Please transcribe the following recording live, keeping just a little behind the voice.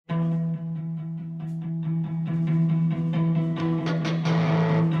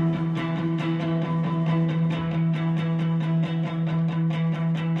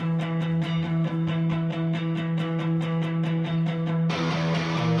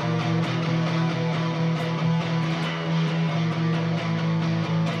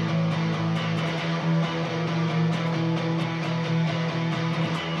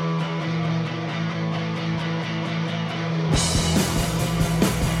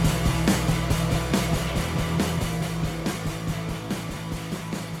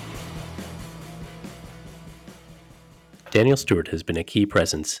Daniel Stewart has been a key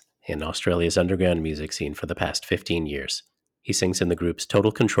presence in Australia's underground music scene for the past 15 years. He sings in the groups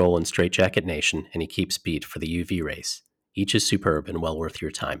Total Control and Straitjacket Nation, and he keeps beat for the UV race. Each is superb and well worth your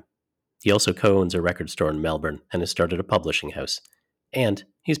time. He also co owns a record store in Melbourne and has started a publishing house. And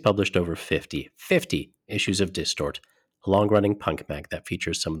he's published over 50 issues of Distort, a long running punk mag that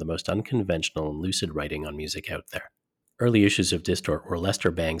features some of the most unconventional and lucid writing on music out there. Early issues of Distort were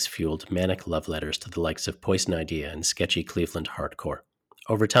Lester Bangs fueled manic love letters to the likes of Poison Idea and sketchy Cleveland hardcore.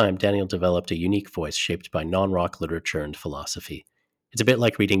 Over time, Daniel developed a unique voice shaped by non rock literature and philosophy. It's a bit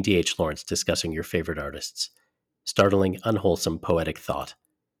like reading D.H. Lawrence discussing your favorite artists. Startling, unwholesome, poetic thought.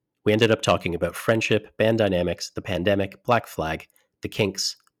 We ended up talking about friendship, band dynamics, the pandemic, Black Flag, the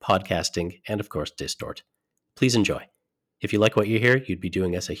Kinks, podcasting, and of course, Distort. Please enjoy. If you like what you hear, you'd be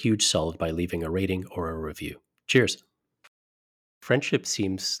doing us a huge solid by leaving a rating or a review. Cheers. Friendship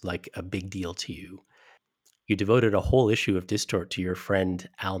seems like a big deal to you. You devoted a whole issue of Distort to your friend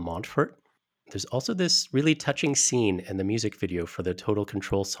Al Montfort. There's also this really touching scene in the music video for the Total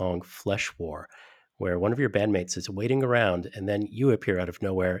Control song Flesh War, where one of your bandmates is waiting around and then you appear out of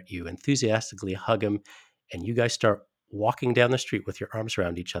nowhere, you enthusiastically hug him, and you guys start walking down the street with your arms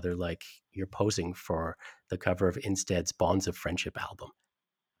around each other like you're posing for the cover of Instead's Bonds of Friendship album.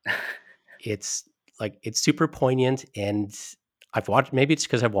 It's it's super poignant, and I've watched, maybe it's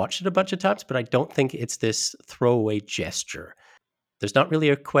because I've watched it a bunch of times, but I don't think it's this throwaway gesture. There's not really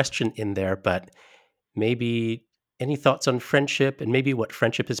a question in there, but maybe any thoughts on friendship and maybe what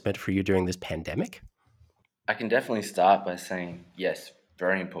friendship has meant for you during this pandemic? I can definitely start by saying yes,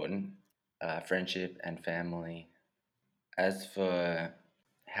 very important. Friendship and family. As for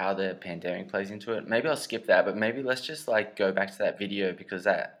how the pandemic plays into it, maybe I'll skip that, but maybe let's just like go back to that video because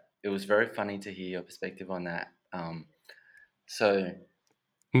that it was very funny to hear your perspective on that. So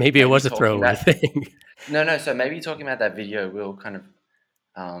Maybe it maybe was a talking throwaway about thing. no, so maybe talking about that video will kind of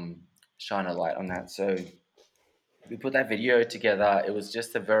shine a light on that. So we put that video together. It was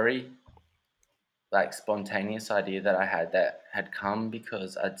just a very like spontaneous idea that I had that had come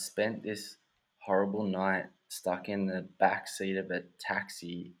because I'd spent this horrible night stuck in the back seat of a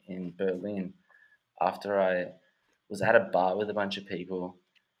taxi in Berlin after I was at a bar with a bunch of people.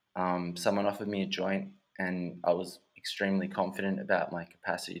 Someone offered me a joint, and I was extremely confident about my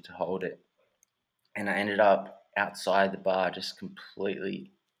capacity to hold it. And I ended up outside the bar, just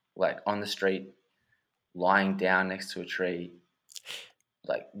completely like on the street, lying down next to a tree,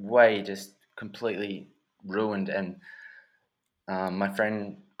 like way just completely ruined. And my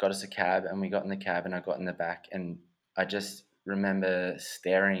friend got us a cab, and we got in the cab, and I got in the back, and I just remember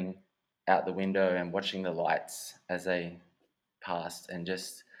staring out the window and watching the lights as they passed, and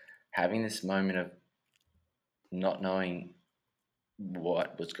just having this moment of not knowing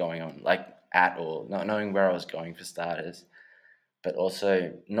what was going on, like at all, not knowing where I was going for starters, but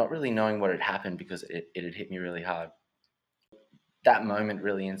also not really knowing what had happened because it had hit me really hard. That moment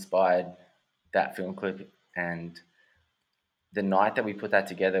really inspired that film clip, and the night that we put that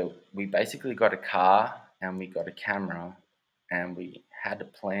together, we basically got a car and we got a camera, and we had a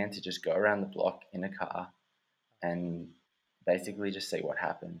plan to just go around the block in a car and basically just see what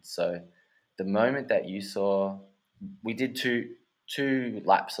happened. So the moment that you saw, we did two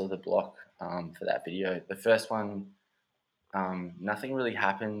laps of the block for that video. The first one, nothing really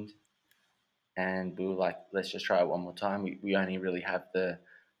happened, and we were like, let's just try it one more time. We only really have the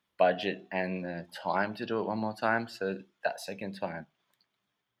budget and the time to do it one more time. So that second time,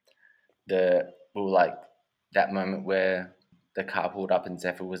 we were like, that moment where the car pulled up and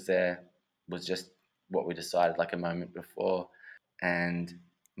Zephyr was there was just what we decided like a moment before. And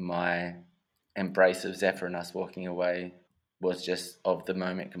my embrace of Zephyr and us walking away was just of the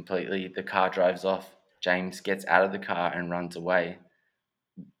moment completely. The car drives off. James gets out of the car and runs away.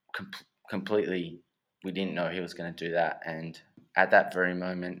 Com- Completely, we didn't know he was going to do that. And at that very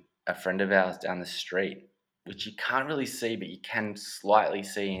moment, a friend of ours down the street, which you can't really see, but you can slightly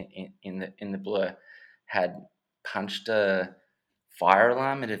see in the blur, had punched a fire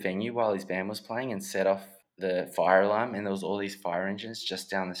alarm at a venue while his band was playing and set off the fire alarm, and there was all these fire engines just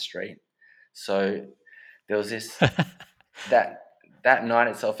down the street. So there was this that that night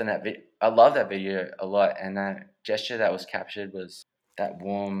itself, and I love that video a lot, and that gesture that was captured was that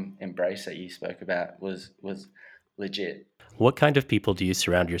warm embrace that you spoke about was legit. What kind of people do you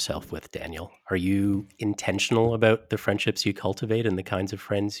surround yourself with, Daniel? Are you intentional about the friendships you cultivate and the kinds of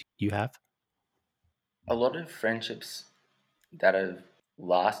friends you have? A lot of friendships that have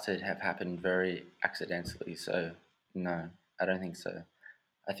lasted have happened very accidentally. So no, I don't think so.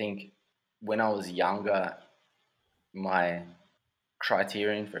 I think when I was younger, my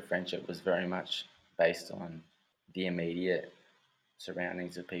criterion for friendship was very much based on the immediate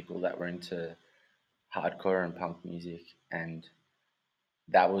surroundings of people that were into hardcore and punk music, and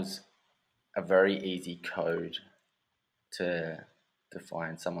that was a very easy code to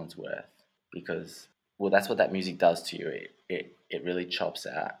define someone's worth because, well, that's what that music does to you. It really chops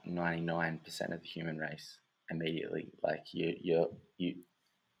out 99% of the human race immediately. Like you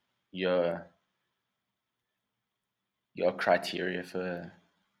your your criteria for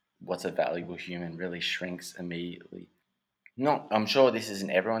what's a valuable human really shrinks immediately. Not, I'm sure this isn't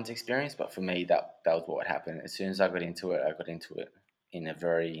everyone's experience, but for me, that was what happened. As soon as I got into it in a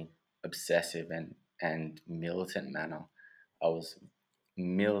very obsessive and militant manner. I was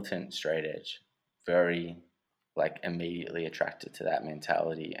militant straight edge, very like immediately attracted to that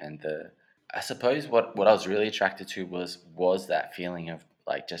mentality and the. I suppose what I was really attracted to was that feeling of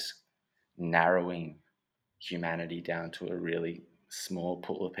like just narrowing humanity down to a really small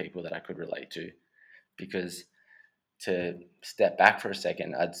pool of people that I could relate to because to step back for a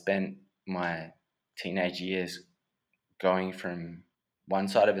second, I'd spent my teenage years going from one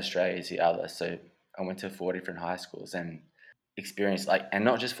side of Australia to the other. So I went to 4 different high schools and experienced like, and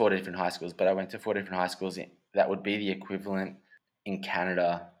not just 4 different high schools, but I went to 4 different high schools that would be the equivalent in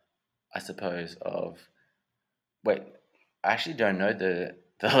Canada, I suppose, of, wait, I actually don't know the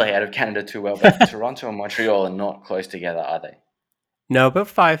layout of Canada too well, but Toronto and Montreal are not close together, are they? No,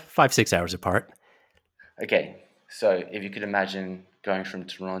 about 6 hours apart. Okay, so if you could imagine going from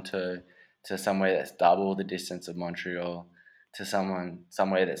Toronto to somewhere that's double the distance of Montreal to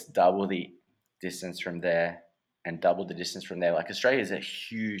somewhere that's double the distance from there and double the distance from there. Like Australia is a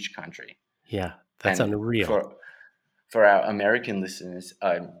huge country, Yeah, that's and unreal. for our American listeners,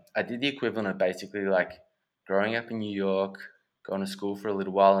 I did the equivalent of basically like growing up in New York, going to school for a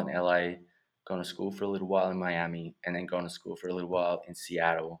little while in LA, going to school for a little while in Miami, and then going to school for a little while in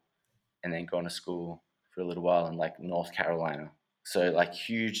Seattle and then gone to school for a little while in like North Carolina. So like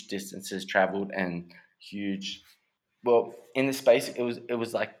huge distances traveled and huge. Well, in the space, it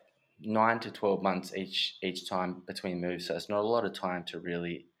was like 9 to 12 months each time between moves. So it's not a lot of time to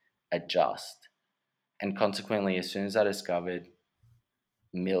really adjust. And consequently, as soon as I discovered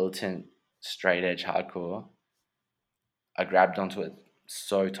militant straight edge hardcore, I grabbed onto it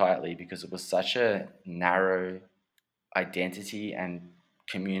so tightly because it was such a narrow identity and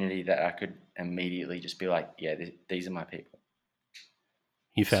community that I could immediately just be like, yeah, these are my people.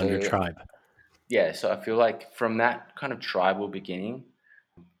 You found your So tribe. yeah, so I feel like from that kind of tribal beginning,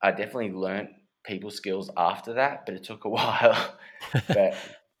 I definitely learned people skills after that, but it took a while. But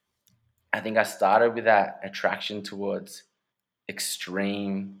I think I started with that attraction towards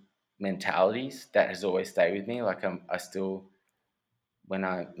extreme mentalities that has always stayed with me. Like I still, when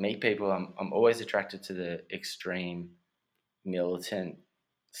I meet people, I'm always attracted to the extreme militant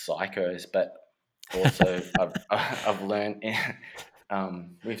psychos, but also I've learned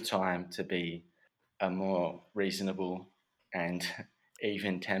with time to be a more reasonable and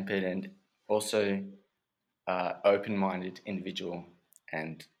even tempered and also open-minded individual,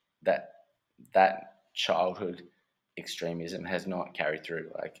 and that childhood extremism has not carried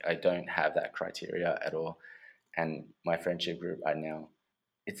through. Like I don't have that criteria at all, and my friendship group right now,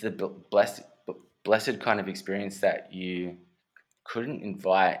 it's the blessed kind of experience that you couldn't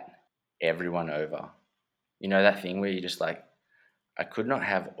invite everyone over. You know that thing where you just like, I could not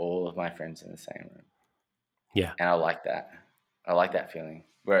have all of my friends in the same room. Yeah. And I like that. I like that feeling.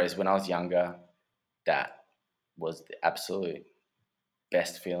 Whereas when I was younger, that was the absolute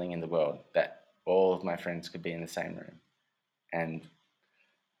best feeling in the world that all of my friends could be in the same room. And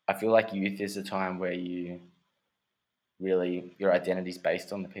I feel like youth is a time where you really, your identity is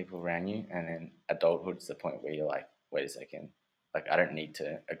based on the people around you. And then adulthood is the point where you're like, wait a second, like I don't need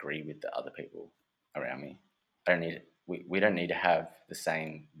to agree with the other people around me. I don't need, we don't need to have the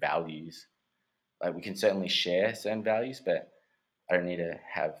same values. Like we can certainly share certain values, but I don't need to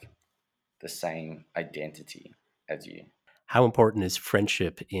have the same identity as you. How important is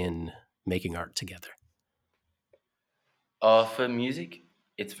friendship in making art together? For music,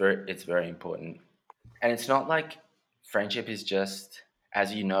 it's very important, and it's not like friendship is just,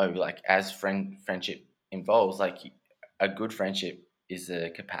 as you know, like as friendship involves, like a good friendship is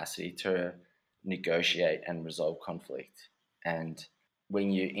the capacity to negotiate and resolve conflict. And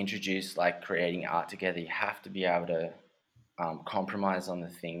when you introduce like creating art together, you have to be able to compromise on the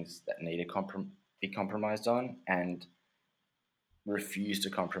things that need to be compromised on, and refuse to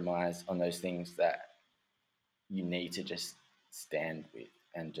compromise on those things that you need to just stand with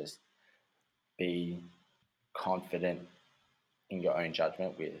and just be confident in your own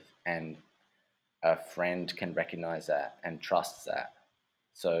judgment with. And a friend can recognize that and trust that.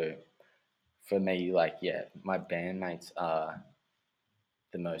 So for me, like, yeah, my bandmates are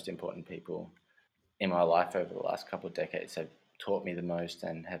the most important people in my life over the last couple of decades. Have taught me the most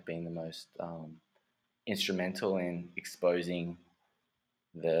and have been the most instrumental in exposing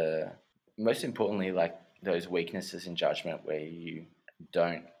the most importantly, like those weaknesses in judgment where you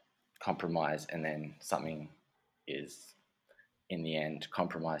don't compromise and then something is in the end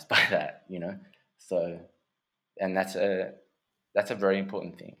compromised by that, you know. So, and that's a very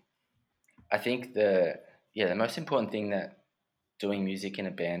important thing. I think the most important thing that doing music in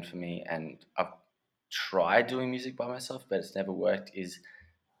a band for me, and I've tried doing music by myself but it's never worked, is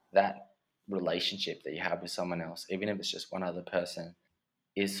that relationship that you have with someone else, even if it's just one other person,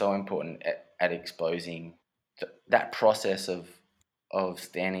 is so important at exposing that process of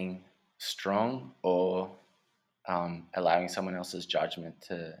standing strong or allowing someone else's judgment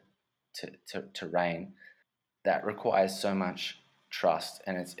to reign. That requires so much trust,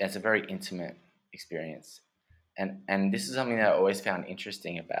 and it's a very intimate experience. And this is something that I always found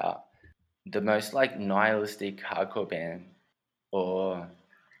interesting about the most like nihilistic hardcore band, or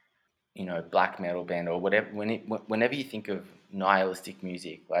black metal band, or whatever. Whenever you think of nihilistic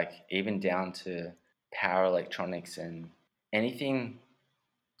music, like even down to power electronics and anything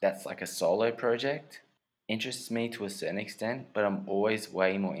that's like a solo project, interests me to a certain extent, but I'm always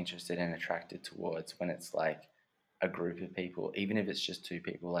way more interested and attracted towards when it's like a group of people, even if it's just two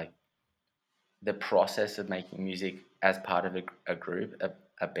people. Like the process of making music as part of a group,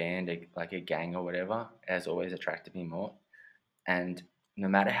 a band, like a gang or whatever, has always attracted me more. And no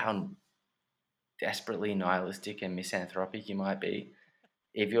matter how desperately nihilistic and misanthropic you might be,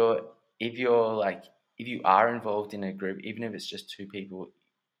 if you're if you are involved in a group, even if it's just two people,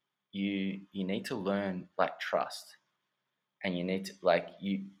 you need to learn like trust, and you need to like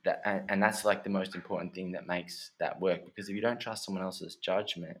you that and that's like the most important thing that makes that work, because if you don't trust someone else's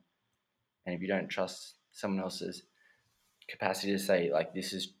judgment, and if you don't trust someone else's capacity to say like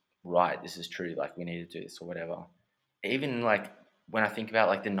this is right, this is true, like we need to do this or whatever. Even like when I think about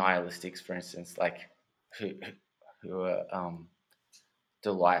like the nihilistics, for instance, like who who are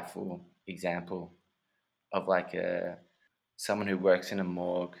delightful example of like someone who works in a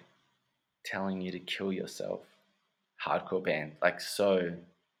morgue telling you to kill yourself. Hardcore band, so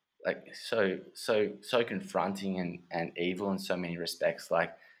confronting and evil in so many respects.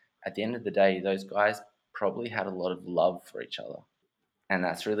 Like at the end of the day, those guys probably had a lot of love for each other, and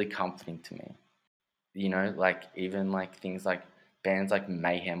that's really comforting to me. Like even like things like bands like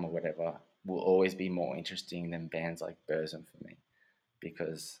Mayhem or whatever will always be more interesting than bands like Burzum for me,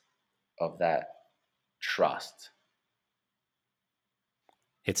 because of that trust.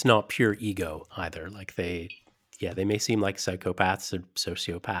 It's not pure ego either. Like they may seem like psychopaths or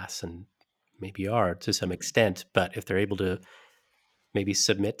sociopaths, and maybe are to some extent, but if they're able to maybe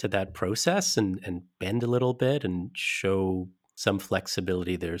submit to that process and bend a little bit and show some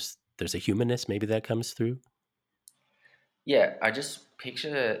flexibility, there's a humanness maybe that comes through. Yeah, I just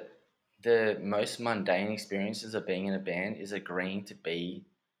picture the most mundane experiences of being in a band is agreeing to be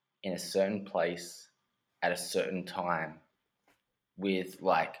in a certain place at a certain time with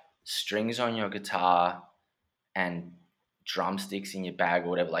like strings on your guitar and drumsticks in your bag or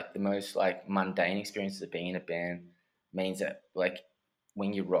whatever. Like the most like mundane experiences of being in a band means that like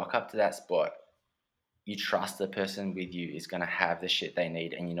when you rock up to that spot, you trust the person with you is going to have the shit they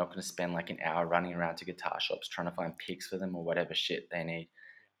need, and you're not going to spend like an hour running around to guitar shops trying to find picks for them or whatever shit they need.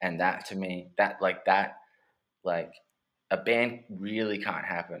 And that to me, like a band really can't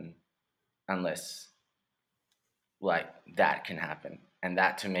happen unless like that can happen. And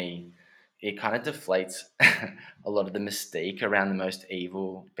that to me, it kind of deflates a lot of the mystique around the most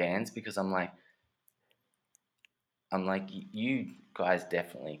evil bands, because I'm like you guys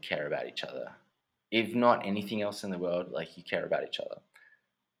definitely care about each other. If not anything else in the world, like you care about each other.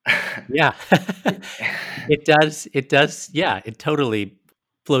 Yeah. It- It does. Yeah, it totally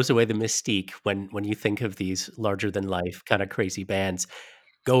blows away the mystique when you think of these larger than life kind of crazy bands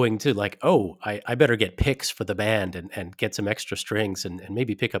going to like, oh, I better get picks for the band and get some extra strings and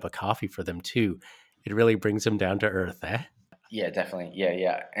maybe pick up a coffee for them too. It really brings them down to earth, eh? yeah, definitely. Yeah,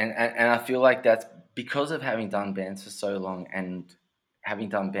 yeah. And I feel like that's because of having done bands for so long and having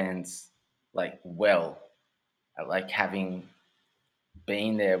done bands like well, like having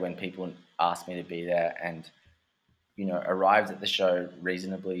been there when people asked me to be there, and arrived at the show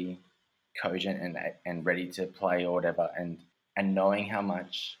reasonably cogent and ready to play or whatever, and knowing how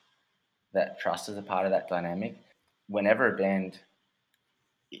much that trust is a part of that dynamic. Whenever a band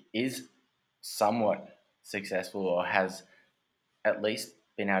is somewhat successful or has at least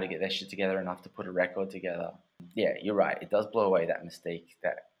been able to get their shit together enough to put a record together, yeah, you're right. It does blow away that mystique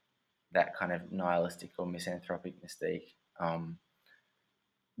that that kind of nihilistic or misanthropic mystique,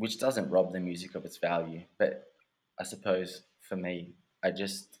 which doesn't rob the music of its value. But I suppose for me, I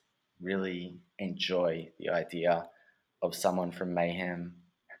just really enjoy the idea of someone from Mayhem,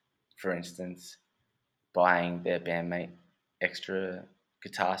 for instance, buying their bandmate extra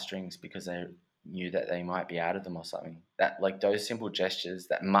guitar strings because they knew that they might be out of them or something. That, like, those simple gestures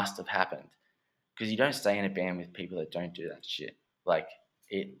that must have happened, because you don't stay in a band with people that don't do that shit. Like,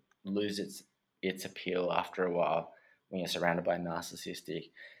 it loses its appeal after a while when you're surrounded by narcissistic,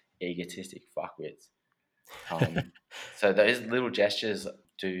 egotistic fuckwits. Um, so those little gestures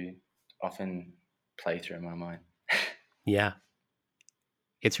do often play through my mind. Yeah.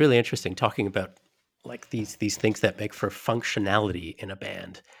 It's really interesting talking about like these things that make for functionality in a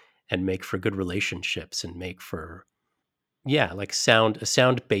band and make for good relationships and make for like a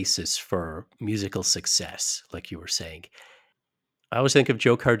sound basis for musical success, like you were saying. I always think of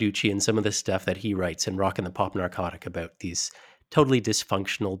Joe Carducci and some of the stuff that he writes in Rock and the Pop Narcotic about these totally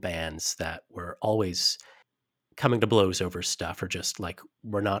dysfunctional bands that were always coming to blows over stuff or just like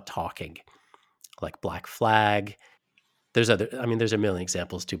we're not talking, like Black Flag. There's a million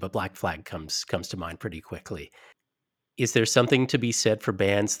examples too, but Black Flag comes to mind pretty quickly. Is there something to be said for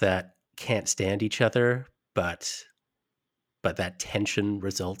bands that can't stand each other, but that tension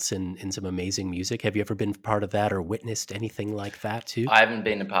results in some amazing music? Have you ever been part of that or witnessed anything like that too? I haven't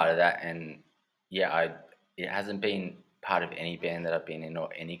been a part of that, and yeah, it hasn't been part of any band that I've been in or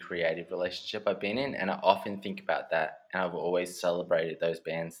any creative relationship I've been in, and I often think about that, and I've always celebrated those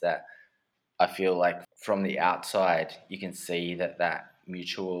bands that I feel like from the outside you can see that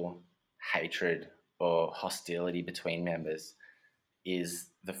mutual hatred or hostility between members is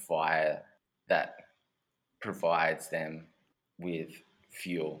the fire that provides them with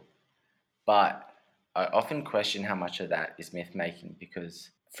fuel. But I often question how much of that is myth making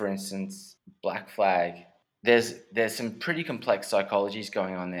because, for instance, Black Flag, there's some pretty complex psychologies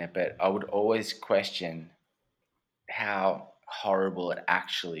going on there, but I would always question how horrible it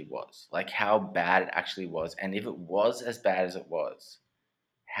actually was, like how bad it actually was, and if it was as bad as it was,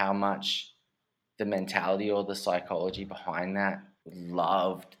 how much the mentality or the psychology behind that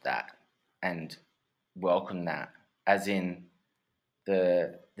loved that and welcomed that, as in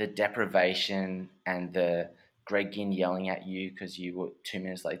the deprivation and the Greg Ginn yelling at you because you were 2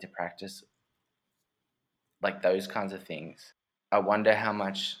 minutes late to practice, like those kinds of things. I wonder how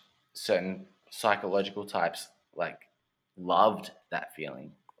much certain psychological types like loved that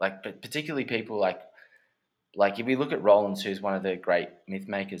feeling. Like, but particularly people like if we look at Rollins, who's one of the great myth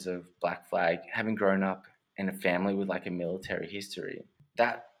makers of Black Flag, having grown up in a family with like a military history,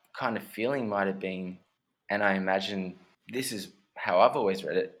 that kind of feeling might have been, and I imagine this is how I've always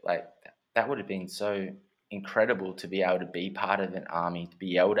read it, like that would have been so incredible to be able to be part of an army, to be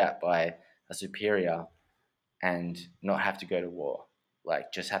yelled at by a superior and not have to go to war,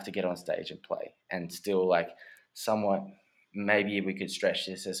 like just have to get on stage and play and still like somewhat, maybe we could stretch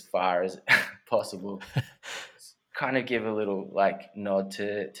this as far as possible, kind of give a little like nod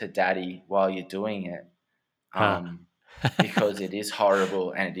to daddy while you're doing it, Huh. because it is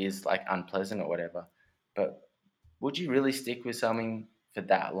horrible and it is like unpleasant or whatever. But would you really stick with something for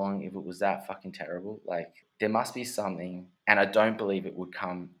that long if it was that fucking terrible? Like, there must be something, and I don't believe it would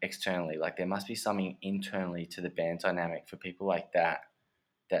come externally. Like, there must be something internally to the band dynamic for people like that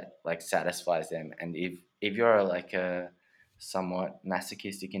that like satisfies them. And if you're like a somewhat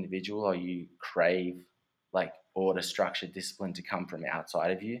masochistic individual or you crave like order, structure, discipline to come from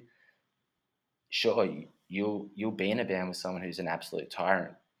outside of you, sure, you'll be in a band with someone who's an absolute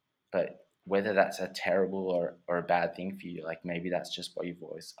tyrant, but whether that's a terrible or a bad thing for you, like maybe that's just what you've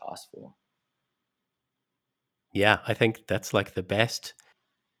always asked for. Yeah, I think that's like the best.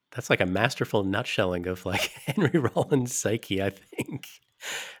 That's like a masterful nutshelling of like Henry Rollins' psyche, I think.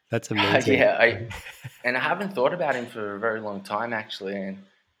 That's amazing. Yeah, I haven't thought about him for a very long time actually, and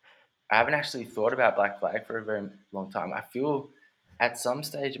I haven't actually thought about Black Flag for a very long time. I feel at some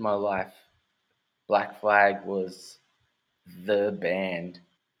stage in my life, Black Flag was the band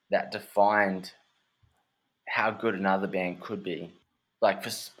that defined how good another band could be, like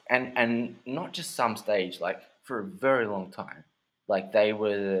and not just some stage, like for a very long time, like they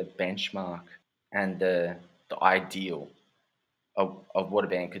were the benchmark and the ideal of what a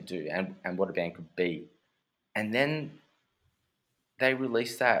band could do and what a band could be. And then they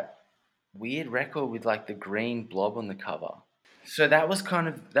released that weird record with like the green blob on the cover. So that was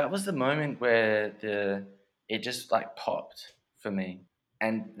the moment where the it just like popped for me.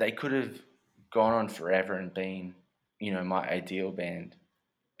 And they could have gone on forever and been, my ideal band.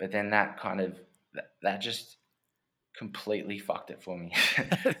 But then that kind of that just completely fucked it for me.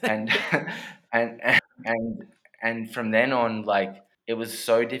 and and and and from then on, like, it was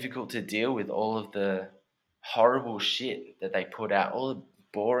so difficult to deal with all of the horrible shit that they put out, all the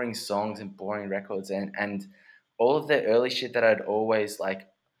boring songs and boring records, and all of the early shit that I'd always like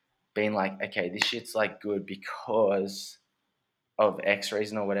been like, okay, this shit's like good because of X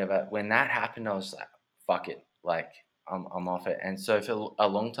reason or whatever. When that happened, I was like, fuck it, like I'm off it. And so for a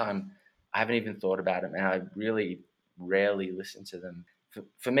long time, I haven't even thought about them, and I really rarely listen to them.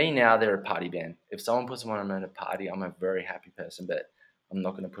 For me now, they're a party band. If someone puts them on at a party, I'm a very happy person, but I'm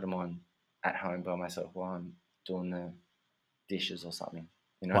not going to put them on at home by myself while I'm doing the dishes or something,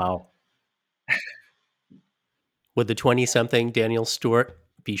 you know? Wow. Would the 20-something Daniel Stewart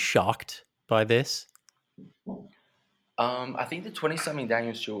be shocked by this? I think the 20 something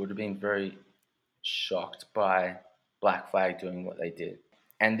Daniel Stewart would have been very shocked by Black Flag doing what they did.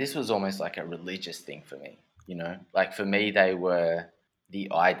 And this was almost like a religious thing for me, you know? Like for me, they were the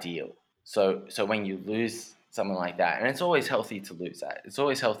ideal. So when you lose someone like that, and it's always healthy to lose that. It's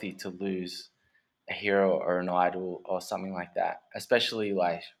always healthy to lose a hero or an idol or something like that, especially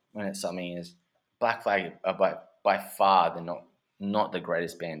like when it's something as Black Flag are by far the not the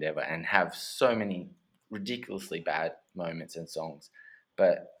greatest band ever and have so many ridiculously bad moments and songs.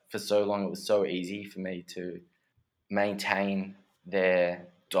 But for so long, it was so easy for me to maintain their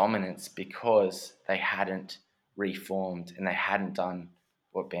dominance because they hadn't reformed and they hadn't done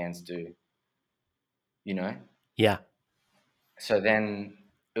what bands do, you know? Yeah. So then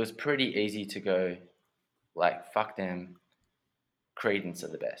it was pretty easy to go, like, fuck them, Credence are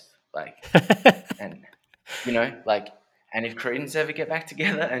the best. Like, and, you know, like, and if Credence ever get back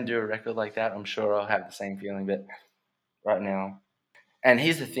together and do a record like that, I'm sure I'll have the same feeling. But right now, and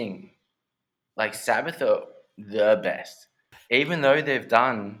here's the thing, like, Sabbath are the best. Even though they've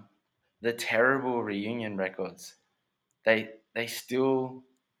done the terrible reunion records, they still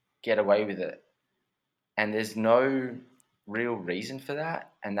get away with it, and there's no real reason for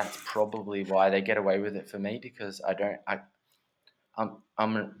that, and that's probably why they get away with it for me because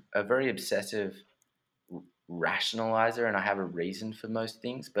I'm a very obsessive rationalizer, and I have a reason for most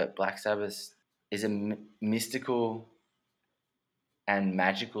things, but Black Sabbath is a mystical and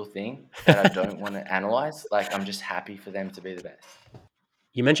magical thing that I don't want to analyze. Like, I'm just happy for them to be the best.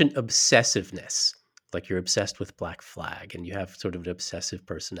 You mentioned obsessiveness, like you're obsessed with Black Flag and you have sort of an obsessive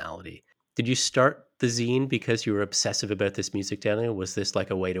personality. Did you start the zine because you were obsessive about this music, Daniel? Was this like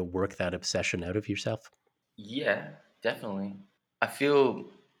a way to work that obsession out of yourself? Yeah, definitely. I feel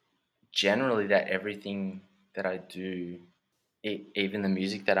generally that everything that I do, even the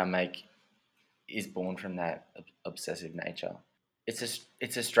music that I make, is born from that obsessive nature.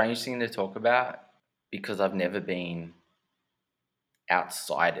 It's a strange thing to talk about because I've never been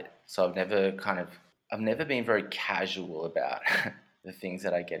outside it. So I've never been very casual about the things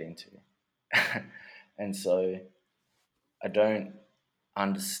that I get into. And so I don't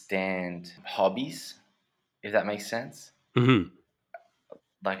understand hobbies, if that makes sense. Hmm.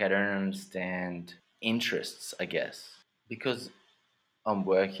 Like, I don't understand interests, I guess, because I'm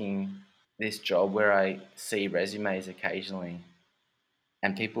working this job where I see resumes occasionally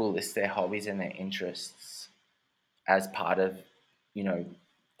and people list their hobbies and their interests as part of, you know,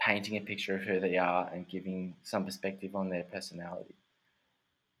 painting a picture of who they are and giving some perspective on their personality.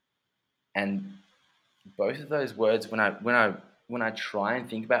 And both of those words, when I try and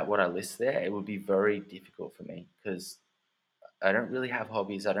think about what I list there, it would be very difficult for me because I don't really have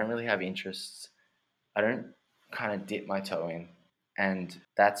hobbies. I don't really have interests. I don't kind of dip my toe in, and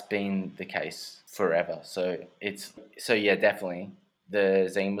that's been the case forever. So yeah, definitely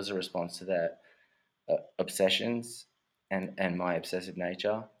the zine was a response to that obsessions and my obsessive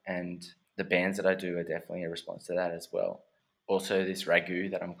nature, and the bands that I do are definitely a response to that as well. Also, this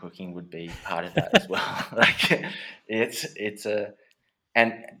ragu that I'm cooking would be part of that as well. Like, it's a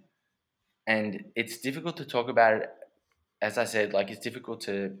and and it's difficult to talk about it. As I said, like, it's difficult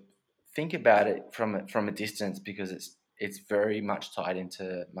to think about it from a distance because it's very much tied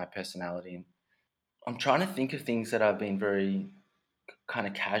into my personality. And I'm trying to think of things that I've been very kind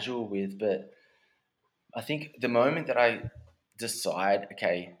of casual with, but I think the moment that I decide,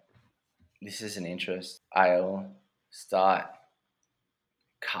 okay, this is an interest, I'll start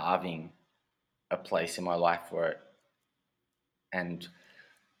carving a place in my life for it and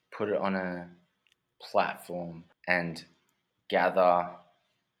put it on a platform and gather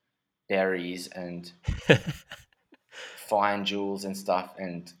berries and find jewels and stuff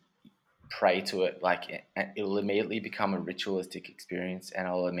and pray to it. Like, it'll immediately become a ritualistic experience and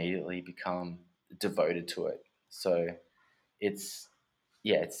I'll immediately become devoted to it. So it's,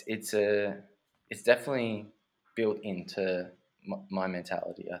 yeah, it's definitely built into my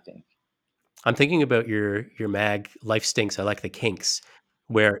mentality, I think. I'm thinking about your mag Life Stinks, I Like the Kinks,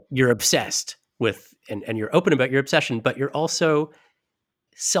 where you're obsessed with and you're open about your obsession, but you're also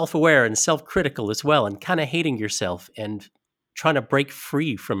self-aware and self-critical as well and kind of hating yourself and trying to break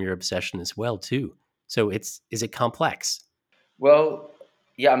free from your obsession as well too. So is it complex? Well,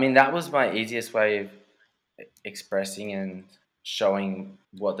 yeah, I mean, that was my easiest way of expressing and showing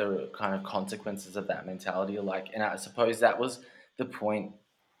what the kind of consequences of that mentality are like. And I suppose that was the point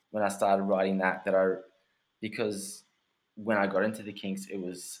when I started writing that because when I got into the Kinks, it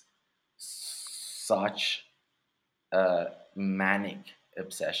was such a manic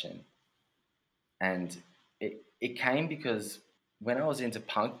obsession. And it came because when I was into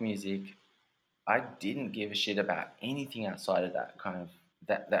punk music, I didn't give a shit about anything outside of that kind of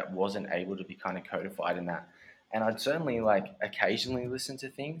that wasn't able to be kind of codified in that. And I'd certainly like occasionally listen to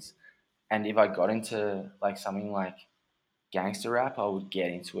things. And if I got into like something like gangster rap, I would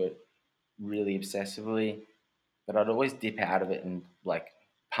get into it really obsessively. But I'd always dip out of it, and like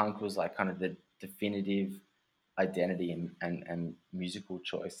punk was like kind of the definitive identity and musical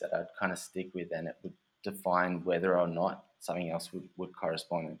choice that I'd kind of stick with, and it would define whether or not something else would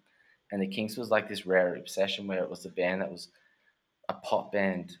correspond. And the Kinks was like this rare obsession where it was a band that was a pop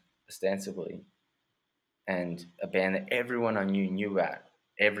band ostensibly, and a band that everyone I knew about.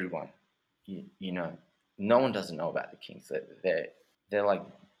 Everyone, you know, no one doesn't know about the Kinks. They're like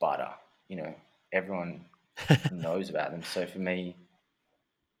butter, you know. Everyone knows about them. So for me,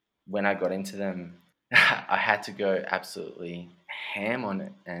 when I got into them, I had to go absolutely ham on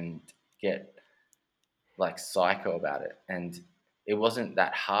it and get like psycho about it. And it wasn't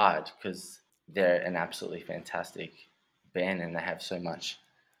that hard because they're an absolutely fantastic band and they have so much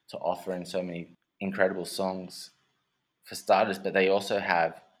to offer and so many incredible songs for starters. But they also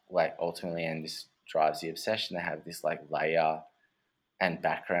have like ultimately, and this drives the obsession, they have this like layer and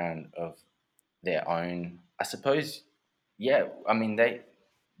background of their own. I suppose, yeah. I mean, they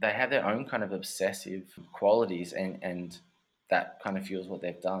have their own kind of obsessive qualities, and that kind of fuels what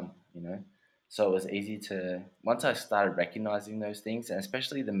they've done. You know, so it was easy to once I started recognizing those things, and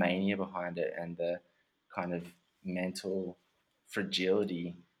especially the mania behind it, and the kind of mental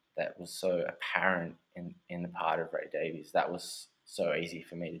fragility that was so apparent in the part of Ray Davies. That was so easy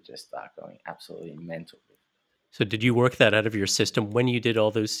for me to just start going absolutely mental. So did you work that out of your system when you did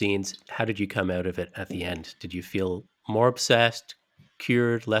all those scenes? How did you come out of it at the end? Did you feel more obsessed,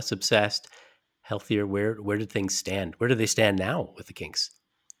 cured, less obsessed, healthier? Where did things stand? Where do they stand now with the Kinks?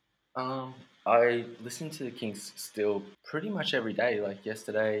 Um, I listen to the Kinks still pretty much every day. Like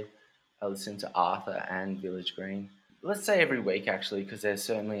yesterday, I listened to Arthur and Village Green. Let's say every week actually, because there's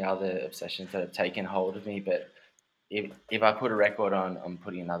certainly other obsessions that have taken hold of me. But if I put a record on, I'm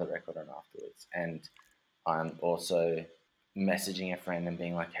putting another record on afterwards, and I'm also messaging a friend and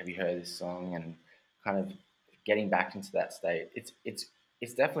being like, "Have you heard this song?" and kind of getting back into that state.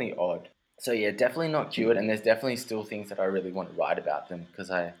 It's definitely odd. So yeah, definitely not cured, and there's definitely still things that I really want to write about them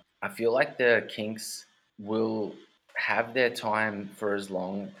because I feel like the Kinks will have their time for as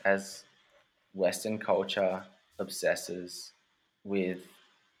long as Western culture obsesses with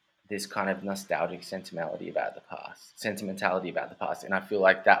this kind of nostalgic sentimentality about the past, and I feel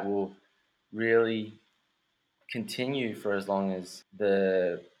like that will really continue for as long as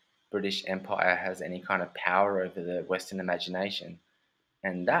the British Empire has any kind of power over the Western imagination,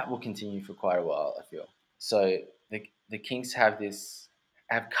 and that will continue for quite a while. I feel so. The Kinks have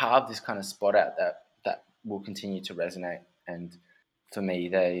carved this kind of spot out that will continue to resonate, and for me,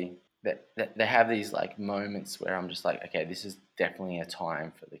 they have these like moments where I'm just like, okay, this is definitely a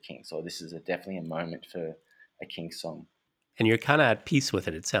time for the Kinks, or this is definitely a moment for a Kinks song. And you're kind of at peace with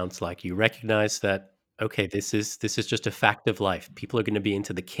it. It sounds like you recognize that okay, this is just a fact of life. People are going to be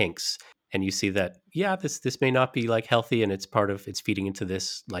into the Kinks, and you see that yeah, this may not be like healthy, and it's feeding into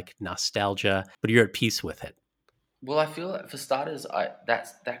this like nostalgia, but you're at peace with it. Well, I feel like for starters,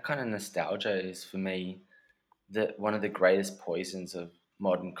 that kind of nostalgia is for me the one of the greatest poisons of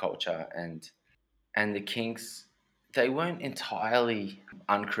modern culture, and the Kinks, they weren't entirely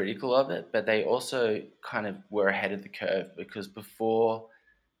uncritical of it, but they also kind of were ahead of the curve because before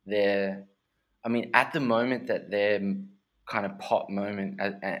their, I mean, at the moment that their kind of pop moment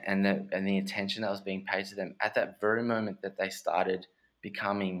and the attention that was being paid to them, at that very moment that they started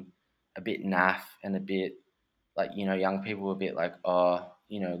becoming a bit naff and a bit like, you know, young people were a bit like, oh,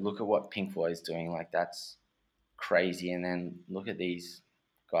 you know, look at what Pink Floyd's doing, like that's crazy, and then look at these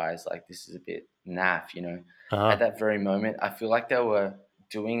guys, like this is a bit naff, you know. At Uh-huh. that very moment, I feel like they were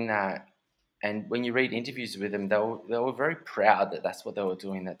doing that, and when you read interviews with them, they were very proud that that's what they were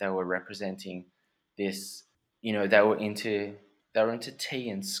doing, that they were representing this. they were into tea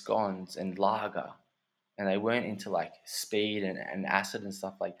and scones and lager, and they weren't into like speed and acid and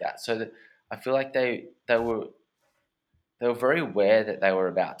stuff like that. So that I feel like they were very aware that they were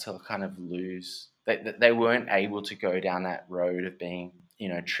about to kind of lose. That they weren't able to go down that road of being,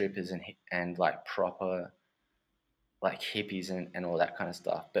 trippers and like proper like hippies and all that kind of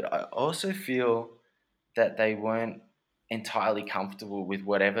stuff. But I also feel that they weren't entirely comfortable with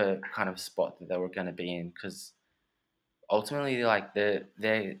whatever kind of spot that they were going to be in, because ultimately, like the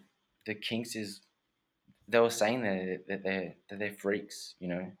Kinks is they were saying that they're freaks,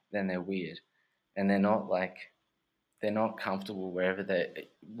 then they're weird, and they're not comfortable wherever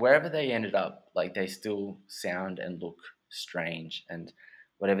they ended up. Like they still sound and look strange, and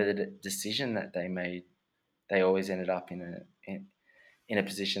whatever the decision that they made, they always ended up in a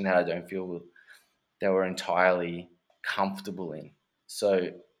position that I don't feel they were entirely comfortable in.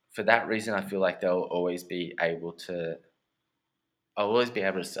 So for that reason, I feel like I'll always be able to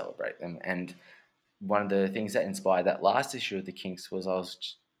celebrate them. And one of the things that inspired that last issue of the Kinks was I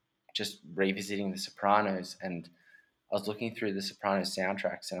was just revisiting The Sopranos, and I was looking through The Sopranos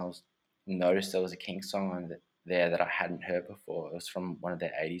soundtracks, and I was noticed there was a Kinks song there that I hadn't heard before. It was from one of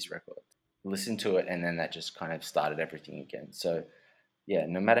their '80s records. Listened to it, and then that just kind of started everything again. So yeah,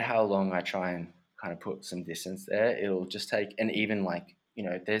 no matter how long I try and kind of put some distance there, it'll just take. And even like,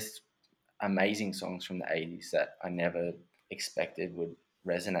 there's amazing songs from the '80s that I never expected would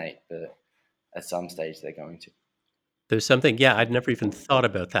resonate, but at some stage they're going to. There's something, yeah, I'd never even thought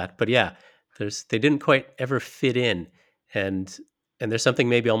about that, but yeah, they didn't quite ever fit in, and there's something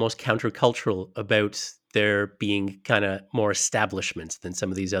maybe almost countercultural about there being kind of more establishments than some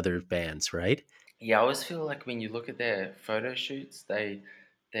of these other bands, right? Yeah, I always feel like when you look at their photo shoots, they're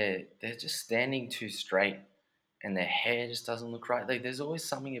just standing too straight, and their hair just doesn't look right. Like there's always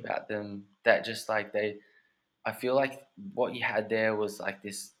something about them that just like they. I feel like what you had there was like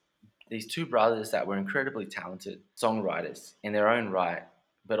these two brothers that were incredibly talented songwriters in their own right,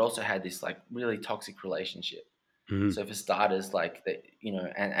 but also had this like really toxic relationship. Mhm. So for starters, like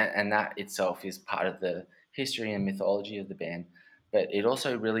and that itself is part of the history and mythology of the band, but it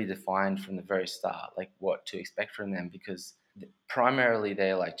also really defined from the very start like what to expect from them, because primarily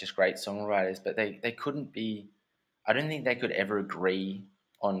they're like just great songwriters, but they couldn't be. I don't think they could ever agree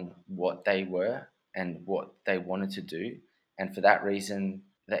on what they were and what they wanted to do, and for that reason,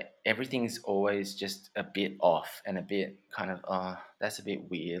 that everything's always just a bit off and a bit kind of, that's a bit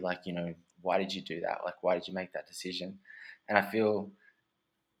weird. Like, why did you do that? Like, why did you make that decision? And I feel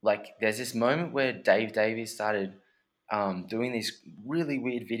like there's this moment where Dave Davies started doing these really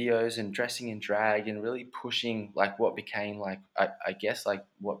weird videos and dressing in drag and really pushing like what became like, I guess like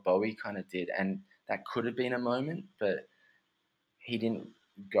what Bowie kind of did. And that could have been a moment, but he didn't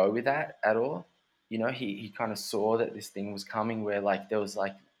go with that at all. He kind of saw that this thing was coming where like there was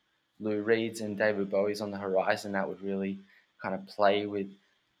like Lou Reed's and David Bowie's on the horizon that would really kind of play with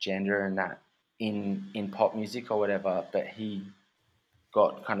gender and that in pop music or whatever. But he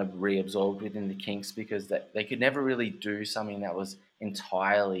got kind of reabsorbed within the Kinks because they could never really do something that was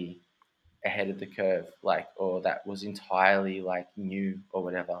entirely ahead of the curve, like, or that was entirely like new or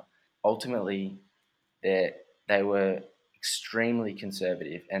whatever. Ultimately, they they were extremely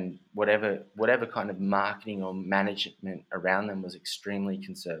conservative, and whatever kind of marketing or management around them was extremely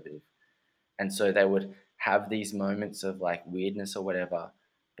conservative. And so they would have these moments of like weirdness or whatever,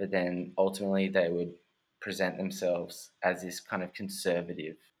 but then ultimately they would present themselves as this kind of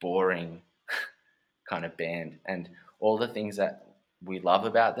conservative, boring kind of band. And all the things that we love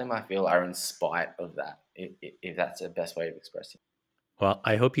about them, I feel, are in spite of that, if that's the best way of expressing Well,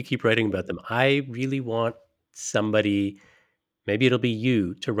 I hope you keep writing about them. I really want somebody, maybe it'll be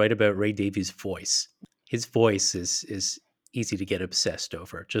you, to write about Ray Davies' voice. His voice is easy to get obsessed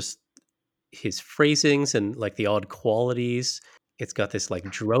over. Just his phrasings and like the odd qualities. It's got this like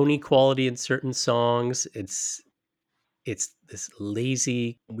drony quality in certain songs. It's this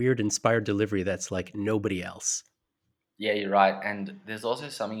lazy, weird, inspired delivery that's like nobody else. Yeah, you're right. And there's also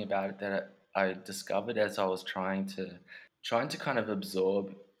something about it that I discovered as I was trying to kind of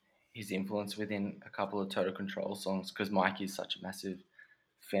absorb his influence within a couple of Total Control songs, because Mikey is such a massive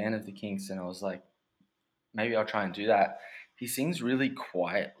fan of the Kinks, and I was like, maybe I'll try and do that. He sings really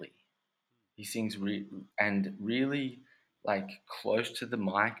quietly. He sings and really like close to the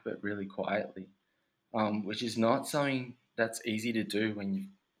mic, but really quietly, which is not something that's easy to do when you've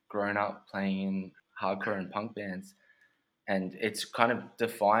grown up playing in hardcore and punk bands. And it's kind of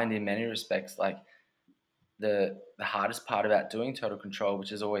defined in many respects like the hardest part about doing Total Control,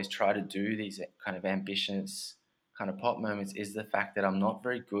 which is always try to do these kind of ambitious kind of pop moments, is the fact that I'm not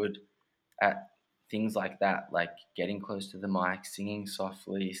very good at things like that, like getting close to the mic, singing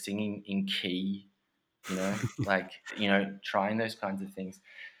softly, singing in key, like, trying those kinds of things.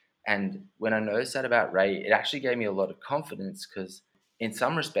 And when I noticed that about Ray, it actually gave me a lot of confidence because, in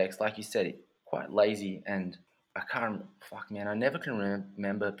some respects, like you said, quite lazy. And I can't, fuck man, I never can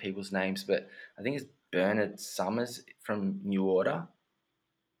remember people's names, but I think it's Bernard Summers from New Order.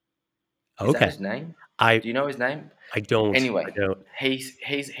 Is that Okay. his name? I Do you know his name? I don't. I Anyway, don't.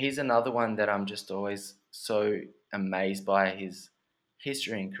 he's another one that I'm just always so amazed by his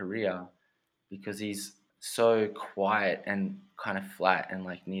history and career because he's so quiet and kind of flat and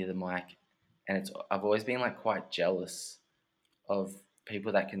like near the mic, and I've always been like quite jealous of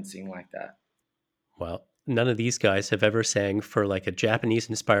people that can sing like that. Well, none of these guys have ever sang for like a Japanese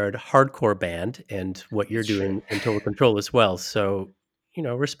inspired hardcore band and what you're It's true. doing in Total Control as well. So,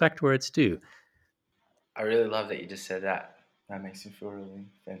 respect where it's due. I really love that you just said that. That makes me feel really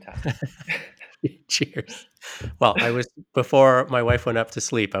fantastic. Cheers. Well, before my wife went up to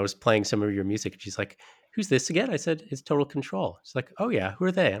sleep, I was playing some of your music and she's like, "Who's this again?" I said, "It's Total Control." She's like, "Oh yeah, who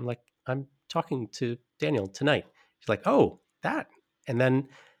are they?" I'm like, "I'm talking to Daniel tonight." She's like, "Oh, that." And then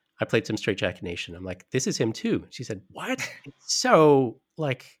I played some Straight Jacket Nation. I'm like, "This is him too." She said, "What?" It's so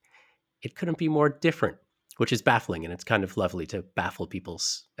like it couldn't be more different, which is baffling, and it's kind of lovely to baffle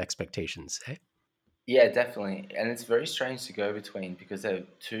people's expectations. Eh? Yeah, definitely. And it's very strange to go between because they're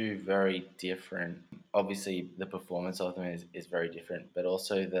two very different. Obviously, the performance of them is very different, but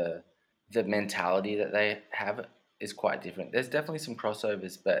also the mentality that they have is quite different. There's definitely some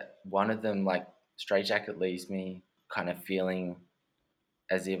crossovers, but one of them, like Straight Jacket, leaves me kind of feeling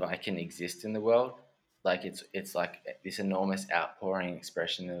as if I can exist in the world. Like it's like this enormous outpouring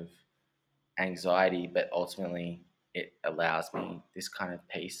expression of anxiety, but ultimately it allows me this kind of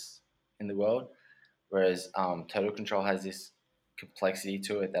peace in the world. Whereas Total Control has this complexity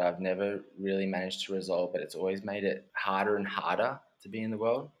to it that I've never really managed to resolve, but it's always made it harder and harder to be in the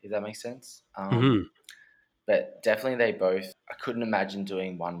world, if that makes sense. Hmm. But definitely they both, I couldn't imagine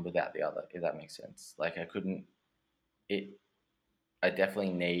doing one without the other, if that makes sense. Like I couldn't, it, I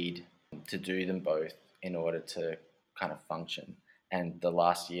definitely need to do them both in order to kind of function. And the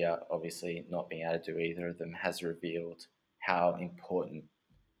last year, obviously, not being able to do either of them has revealed how important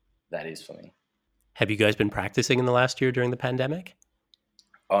that is for me. Have you guys been practicing in the last year during the pandemic?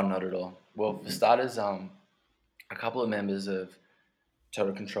 Oh, not at all. Well, for starters, a couple of members of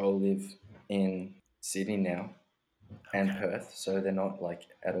Total Control live in Sydney now and Okay. Perth, so they're not like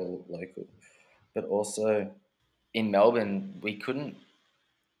at all local. But also in Melbourne, we couldn't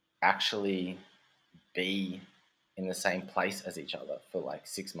actually be in the same place as each other for like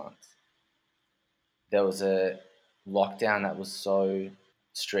 6 months. There was a lockdown that was so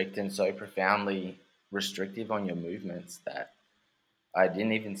strict and so profoundly restrictive on your movements that I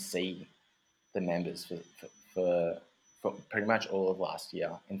didn't even see the members for, for pretty much all of last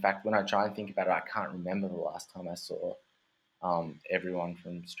year. In fact, when I try and think about it, I can't remember the last time I saw everyone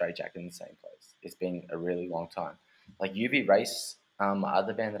from Stray Jacket in the same place. It's been a really long time. Like UV Race, my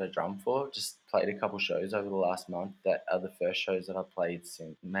other band that I drum for, just played a couple shows over the last month that are the first shows that I've played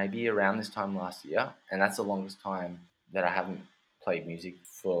since maybe around this time last year. And that's the longest time that I haven't played music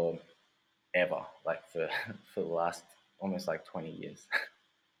for ever, like for, for the last almost like 20 years.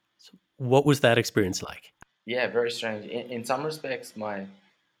 So what was that experience like? Yeah, very strange. In some respects,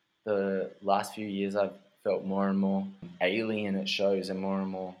 the last few years I've felt more and more alien at shows and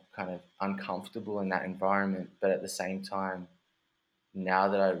more kind of uncomfortable in that environment. But at the same time, now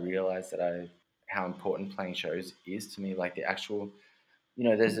that I realize that how important playing shows is to me, like the actual,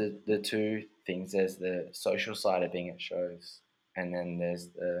 there's the two things. There's the social side of being at shows, and then there's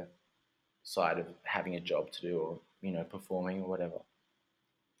the side of having a job to do or performing or whatever.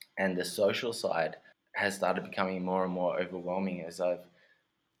 And the social side has started becoming more and more overwhelming as I've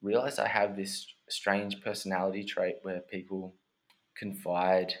realized I have this strange personality trait where people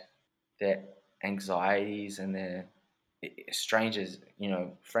confide their anxieties and their strangers,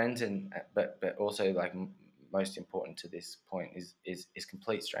 friends, and but also like most important to this point is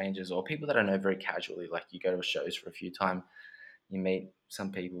complete strangers or people that I know very casually. Like you go to shows for a few times, you meet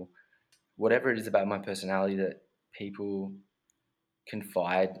some people, whatever it is about my personality that people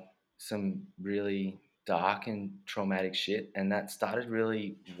confide some really dark and traumatic shit, and that started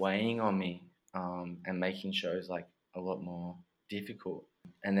really weighing on me and making shows like a lot more difficult.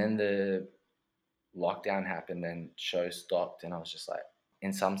 And then the lockdown happened and shows stopped, and I was just like,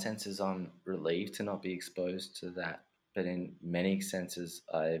 in some senses, I'm relieved to not be exposed to that, but in many senses,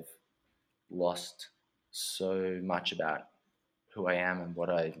 I've lost so much about who I am and what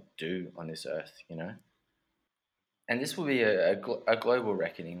I do on this earth. And this will be a global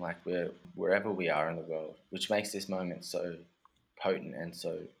reckoning, like wherever we are in the world, which makes this moment so potent and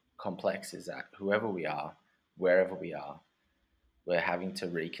so complex. Is that whoever we are, wherever we are, we're having to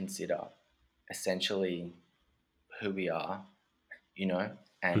reconsider essentially who we are, you know,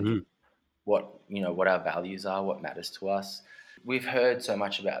 and Hmm. what our values are, what matters to us. We've heard so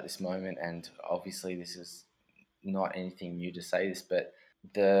much about this moment, and obviously this is not anything new to say this, but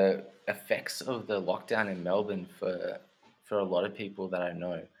the effects of the lockdown in Melbourne for a lot of people that I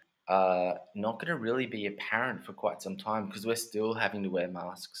know are not going to really be apparent for quite some time because we're still having to wear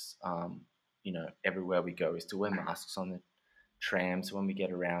masks. Everywhere we go, we still wear masks on the trams when we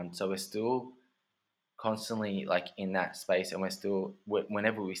get around. So we're still constantly like in that space, and we're still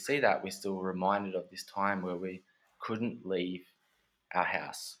whenever we see that, we're still reminded of this time where we couldn't leave our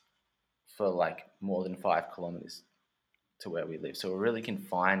house for like more than 5 kilometers to where we live. So we're really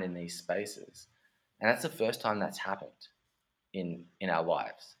confined in these spaces, and that's the first time that's happened in our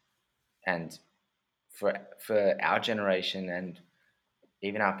lives. And for our generation and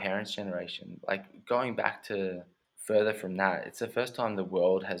even our parents' generation, like going back to further from that, it's the first time the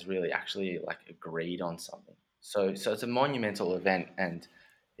world has really actually like agreed on something. So it's a monumental event, and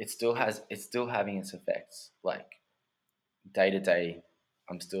it's still having its effects. Like day to day,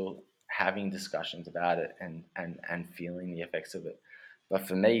 I'm still having discussions about it and feeling the effects of it. But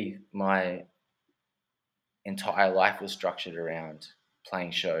for me, my entire life was structured around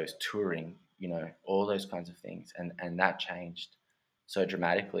playing shows, touring, all those kinds of things, and that changed so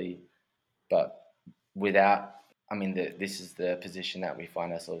dramatically. But without, I mean, this is the position that we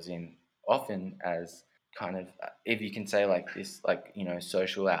find ourselves in often as kind of, if you can say like this, like,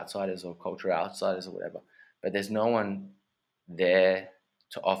 social outsiders or cultural outsiders or whatever. But there's no one there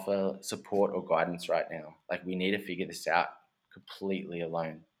to offer support or guidance right now. Like, we need to figure this out completely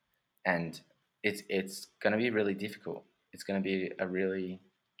alone. And it's going to be really difficult. It's going to be a really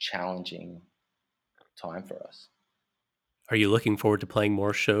challenging time for us. Are you looking forward to playing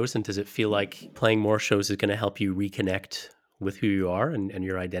more shows? And does it feel like playing more shows is going to help you reconnect with who you are and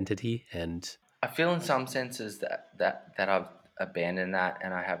your identity? And I feel in some senses that I've abandoned that,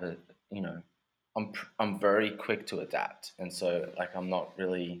 and I have I'm very quick to adapt, and so like I'm not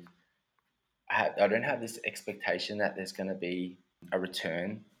really I don't have this expectation that there's going to be a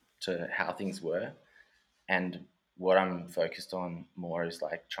return to how things were, and what I'm focused on more is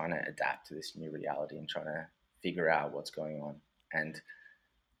like trying to adapt to this new reality and trying to figure out what's going on. And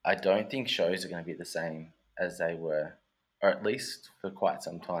I don't think shows are going to be the same as they were, or at least for quite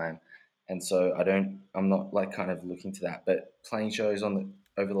some time. And so I'm not like kind of looking to that. But playing shows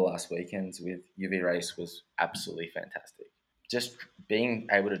over the last weekends with UV Race was absolutely fantastic. Just being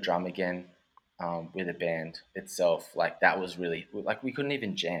able to drum again with a band itself, like that was really like we couldn't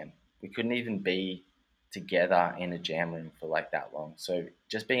even jam. We couldn't even be together in a jam room for like that long. So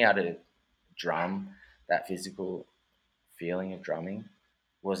just being able to drum, that physical feeling of drumming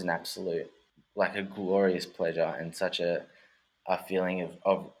was an absolute, like a glorious pleasure and such a feeling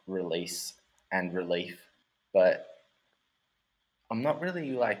of release and relief. But I'm not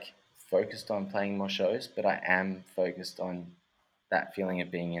really like focused on playing more shows, but I am focused on that feeling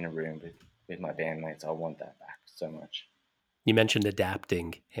of being in a room with my bandmates. I want that back so much. you mentioned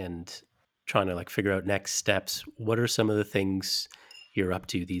adapting and trying to like figure out next steps. What are some of the things you're up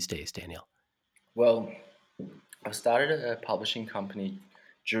to these days, Daniel? Well, I started a publishing company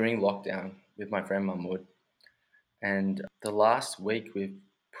during lockdown with my friend Mahmood, and the last week we've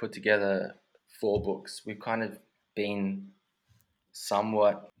put together 4 books. We've kind of been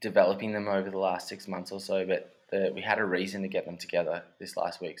somewhat developing them over the last 6 months or so, but we had a reason to get them together this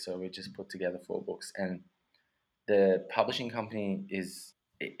last week. So we just put together 4 books, and the publishing company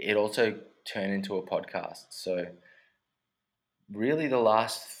it also turned into a podcast. So really the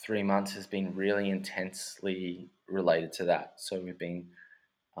last 3 months has been really intensely related to that. So we've been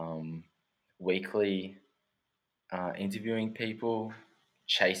um, weekly interviewing people,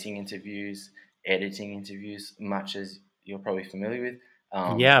 chasing interviews, editing interviews, much as you're probably familiar with.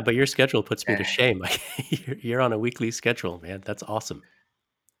 Um, Yeah, but your schedule puts me to and shame. You're on a weekly schedule, man. That's awesome.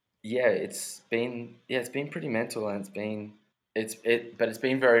 yeah, it's been pretty mental, and but it's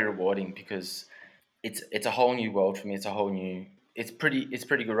been very rewarding because it's a whole new world for me. It's a whole new. It's pretty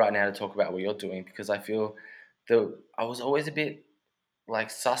good right now to talk about what you're doing because I feel I was always a bit like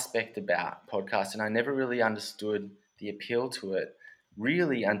suspect about podcasts, and I never really understood the appeal to it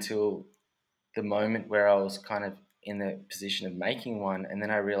really until the moment where I was kind of in the position of making one, and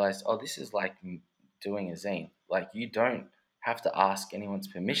then I realized, oh, this is like doing a zine. Like you don't have to ask anyone's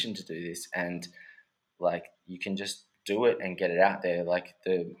permission to do this, and like you can just do it and get it out there. Like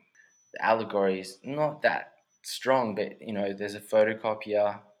the allegory is not that. strong, but there's a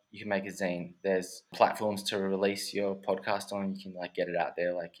photocopier. You can make a zine. There's platforms to release your podcast on. You can like get it out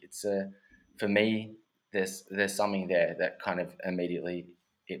there. Like for me, there's something there that kind of immediately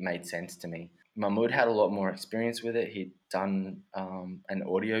it made sense to me. Mahmoud had a lot more experience with it. He'd done an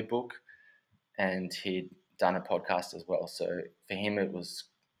audio book and he'd done a podcast as well. So for him, it was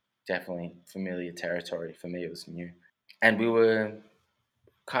definitely familiar territory. For me, it was new. And we were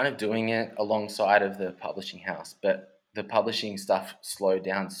kind of doing it alongside of the publishing house, but the publishing stuff slowed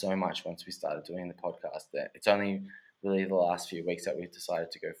down so much once we started doing the podcast that it's only really the last few weeks that we've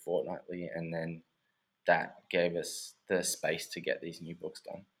decided to go fortnightly, and then that gave us the space to get these new books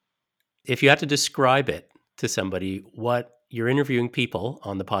done. If you had to describe it to somebody, what you're interviewing people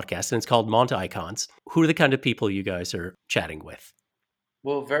on the podcast, and it's called Mont Icons, who are the kind of people you guys are chatting with?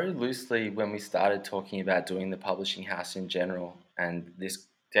 Well, very loosely, when we started talking about doing the publishing house in general, and this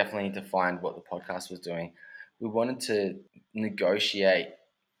definitely defined what the podcast was doing, we wanted to negotiate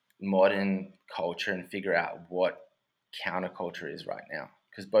modern culture and figure out what counterculture is right now,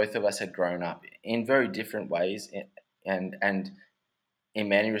 because both of us had grown up in very different ways, and in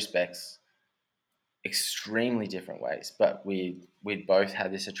many respects extremely different ways, but we'd both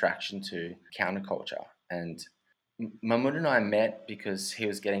had this attraction to counterculture. And Mahmoud and I met because he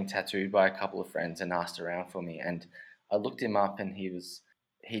was getting tattooed by a couple of friends and asked around for me, and I looked him up, and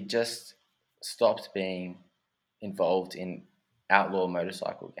he just stopped being involved in outlaw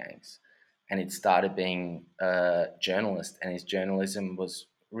motorcycle gangs, and he'd started being a journalist, and his journalism was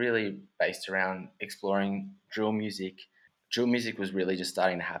really based around exploring drill music. Drill music was really just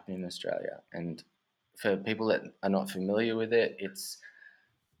starting to happen in Australia, and for people that are not familiar with it, it's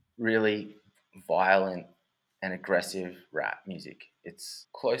really violent and aggressive rap music. It's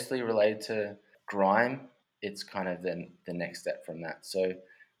closely related to grime. It's kind of the next step from that. So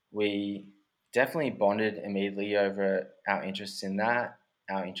we definitely bonded immediately over our interests in that,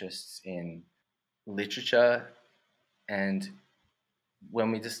 our interests in literature. And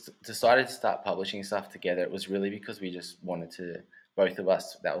when we just decided to start publishing stuff together, it was really because we just wanted to, both of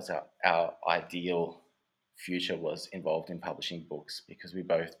us, that was our ideal future, was involved in publishing books, because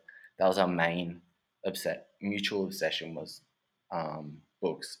that was our main mutual obsession, was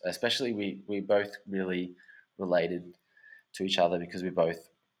books. Especially we both really related to each other because we both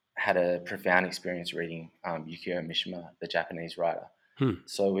had a profound experience reading Yukio Mishima, the Japanese writer.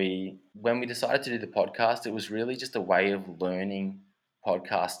 So when we decided to do the podcast, it was really just a way of learning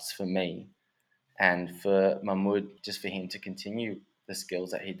podcasts for me, and for Mahmoud, just for him to continue the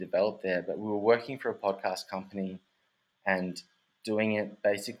skills that he developed there. But we were working for a podcast company and doing it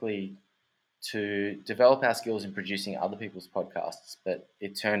basically to develop our skills in producing other people's podcasts. But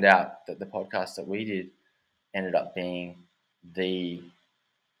it turned out that the podcast that we did ended up being the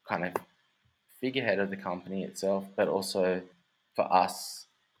kind of figurehead of the company itself, but also for us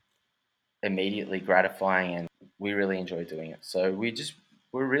immediately gratifying, and we really enjoy doing it. So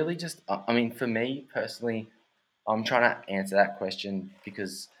we're really just, I mean, for me personally, I'm trying to answer that question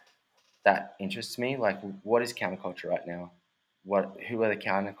because that interests me. Like, what is counterculture right now? Who are the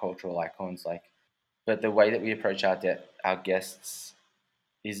countercultural icons? Like, but the way that we approach our guests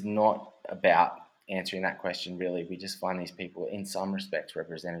is not about answering that question. Really, we just find these people, in some respects,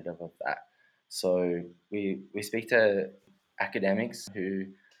 representative of that. So we speak to academics who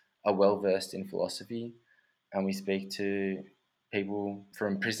are well versed in philosophy, and we speak to people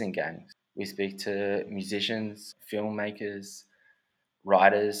from prison gangs. We speak to musicians, filmmakers,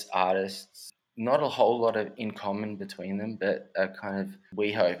 writers, artists. Not a whole lot of in common between them, but a kind of,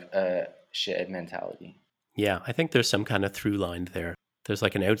 we hope, a shared mentality. Yeah, I think there's some kind of through line there. There's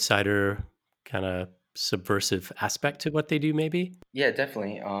like an outsider kind of subversive aspect to what they do, maybe. Yeah,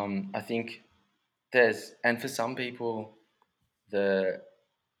 definitely. I think and for some people, the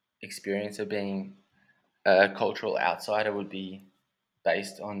experience of being a cultural outsider would be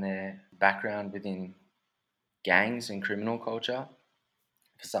based on their background within gangs and criminal culture.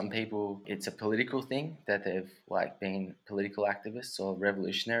 For some people, it's a political thing, that they've like been political activists or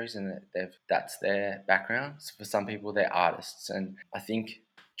revolutionaries, and that's their background. So for some people, they're artists, and I think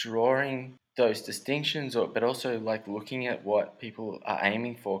drawing those distinctions, but also like looking at what people are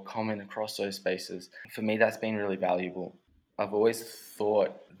aiming for common across those spaces, for me, that's been really valuable. I've always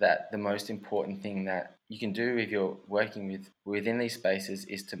thought that the most important thing that you can do if you're working within these spaces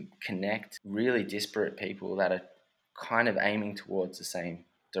is to connect really disparate people that are kind of aiming towards the same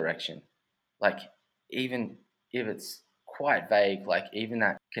direction. Like, even if it's quite vague, like even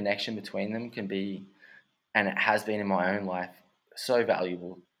that connection between them can be, and it has been in my own life, so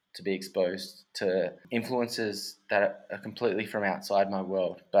valuable to be exposed to influences that are completely from outside my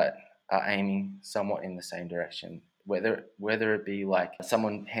world, but are aiming somewhat in the same direction. Whether it be like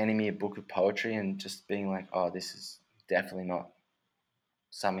someone handing me a book of poetry and just being like, oh, this is definitely not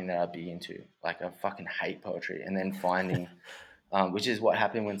something that I'd be into. Like, I fucking hate poetry, and then finding, which is what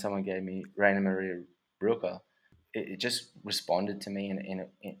happened when someone gave me Rainer Maria Rilke. It just responded to me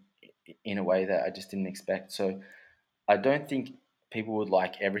in a way that I just didn't expect. So I don't think people would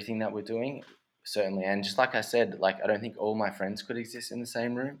like everything that we're doing, certainly. And just like I said, like, I don't think all my friends could exist in the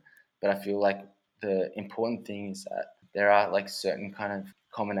same room, but I feel like the important thing is that there are like certain kind of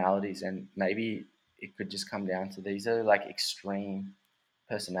commonalities, and maybe it could just come down to these are like extreme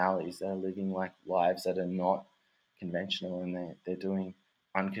personalities that are living like lives that are not conventional, and they're doing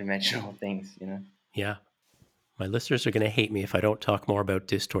unconventional things, you know? Yeah. My listeners are going to hate me if I don't talk more about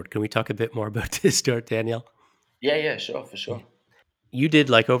Distort. Can we talk a bit more about Distort, Daniel? Yeah, sure, for Yeah. sure. You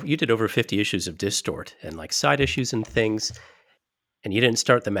did over 50 issues of Distort and like side issues and things, and you didn't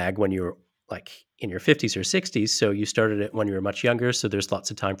start the mag when you were like in your 50s or 60s, so you started it when you were much younger, so there's lots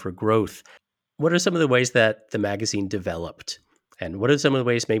of time for growth. What are some of the ways that the magazine developed? And what are some of the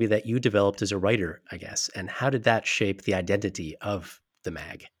ways maybe that you developed as a writer, I guess? And how did that shape the identity of the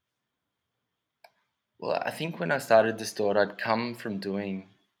mag? Well, I think when I started Distort, I'd come from doing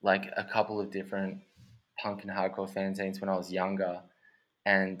like a couple of different punk and hardcore fanzines when I was younger,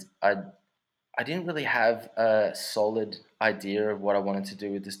 and I didn't really have a solid idea of what I wanted to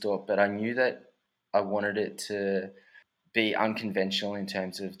do with Distort, but I knew that I wanted it to be unconventional in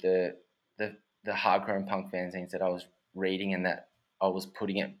terms of the the hardcore and punk fanzines that I was reading, and that I was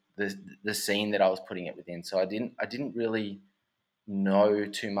putting it the scene that I was putting it within. So I didn't really know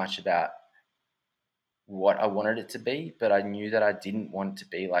too much about what I wanted it to be, but I knew that I didn't want it to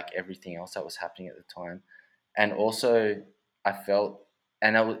be like everything else that was happening at the time. And also, I felt,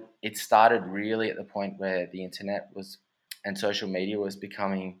 and it started really at the point where the internet was and social media was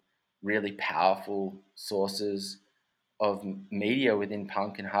becoming really powerful sources of media within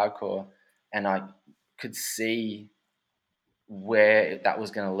punk and hardcore, and I could see where that was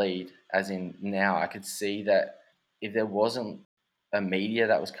going to lead. As in, now I could see that if there wasn't a media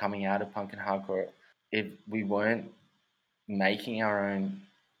that was coming out of punk and hardcore, if we weren't making our own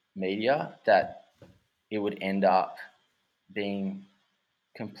media, that it would end up being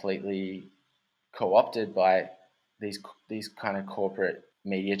completely co-opted by these kind of corporate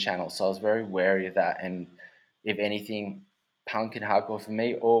media channels. So I was very wary of that. And if anything, punk and hardcore for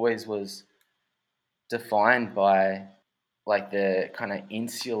me always was defined by like the kind of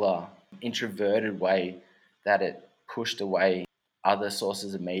insular, introverted way that it pushed away other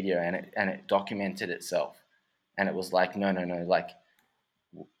sources of media, and it documented itself. And it was like, no, like,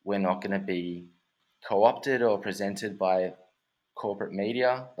 we're not going to be co-opted or presented by corporate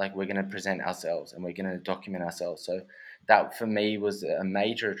media. Like, we're going to present ourselves and we're going to document ourselves. So that for me was a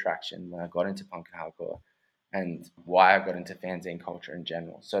major attraction when I got into punk and hardcore, and why I got into fanzine culture in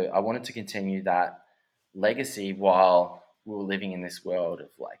general. So I wanted to continue that legacy while we were living in this world of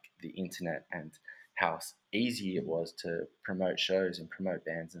like the internet, and how easy it was to promote shows and promote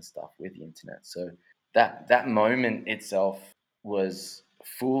bands and stuff with the internet. So that moment itself was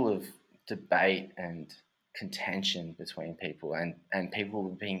full of debate and contention between people, and people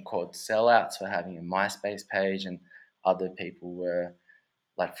were being called sellouts for having a MySpace page, and other people were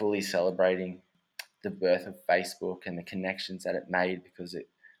like fully celebrating the birth of Facebook and the connections that it made, because it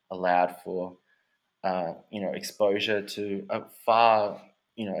allowed for exposure to a far,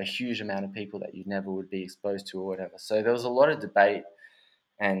 a huge amount of people that you never would be exposed to or whatever. So there was a lot of debate,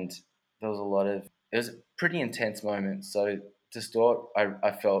 and there was a lot of it was a pretty intense moment. So Distort,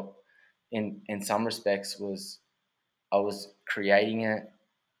 I felt in some respects was I was creating it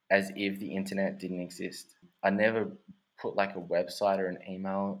as if the internet didn't exist. I never put like a website or an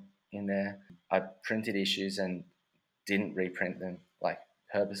email in there. I printed issues and didn't reprint them like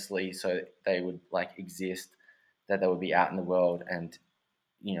purposely, so they would like exist, that they would be out in the world, and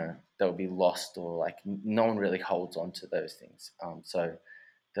they would be lost, or like no one really holds on to those things. So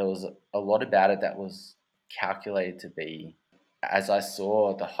there was a lot about it that was calculated to be, as I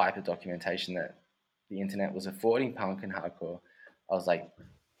saw the hyper documentation that the internet was affording punk and hardcore, I was like,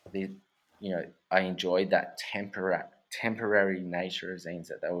 the I enjoyed that temporary nature of zines,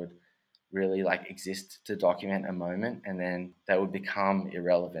 that they would really like exist to document a moment, and then they would become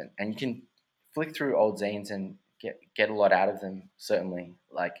irrelevant. And you can flick through old zines and get a lot out of them, certainly.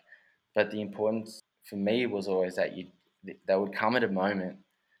 Like, but the importance for me was always that they would come at a moment,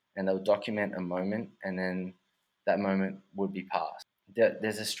 and they would document a moment, and then that moment would be past.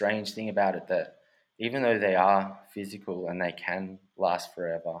 There's a strange thing about it, that even though they are physical and they can last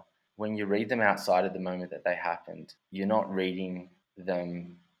forever, when you read them outside of the moment that they happened, you're not reading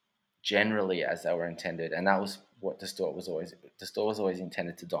them generally as they were intended, and that was what Distort was always. Distort was always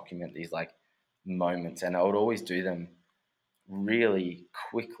intended to document these like moments, and I would always do them really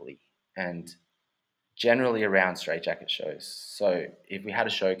quickly and generally around straitjacket shows. So if we had a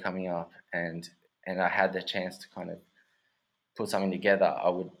show coming up and I had the chance to kind of put something together, I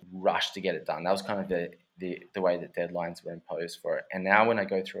would rush to get it done. That was kind of the way that deadlines were imposed for it. And now when I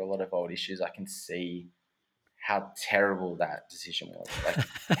go through a lot of old issues, I can see how terrible that decision was.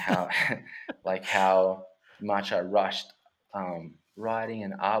 Like how like how much I rushed writing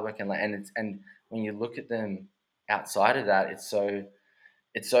and artwork and when you look at them outside of that, it's so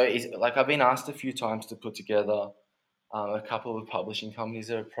easy. Like I've been asked a few times to put together a couple of publishing companies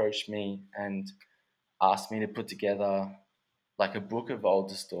that approached me and asked me to put together like a book of old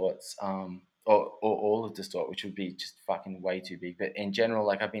distorts, or all of distort, which would be just fucking way too big. But in general,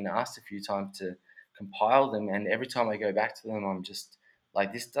 like I've been asked a few times to compile them, and every time I go back to them, I'm just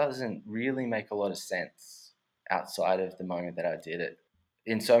like, this doesn't really make a lot of sense outside of the moment that I did it.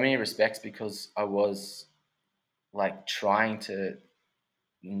 In so many respects, because I was like trying to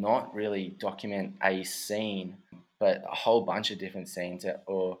not really document a scene, but a whole bunch of different scenes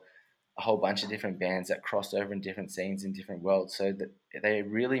or a whole bunch of different bands that crossed over in different scenes in different worlds. So that they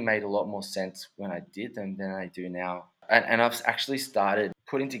really made a lot more sense when I did them than I do now. And I've actually started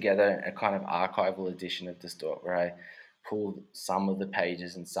putting together a kind of archival edition of Distort where I pulled some of the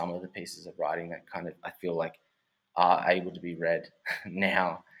pages and some of the pieces of writing that kind of I feel like are able to be read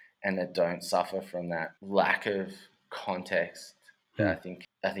now and that don't suffer from that lack of context that Hmm.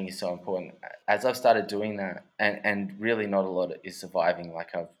 I think is so important. As I've started doing that, and really not a lot is surviving.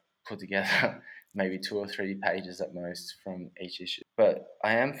 Like I've put together maybe 2 or 3 pages at most from each issue, but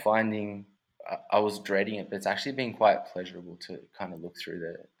I am finding I was dreading it, but it's actually been quite pleasurable to kind of look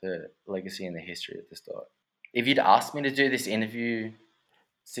through the legacy and the history at the start. If you'd asked me to do this interview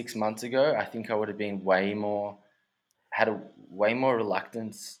 6 months ago, I think I would have been had a way more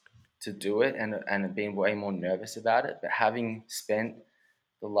reluctance to do it and been way more nervous about it. But having spent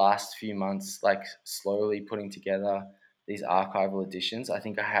the last few months like slowly putting together these archival editions, I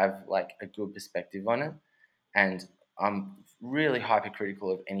think I have like a good perspective on it. And I'm really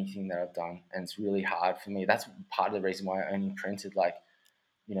hypercritical of anything that I've done, and it's really hard for me. That's part of the reason why I only printed like,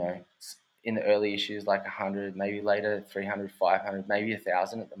 you know, in the early issues like 100, maybe later 300, 500, maybe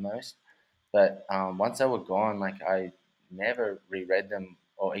 1,000 at the most. But once they were gone, like I never reread them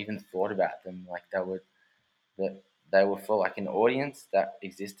or even thought about them. Like that they were for like an audience that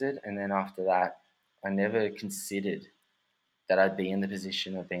existed, and then after that, I never considered that I'd be in the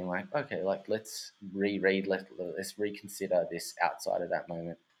position of being like, okay, like let's reread, let's reconsider this outside of that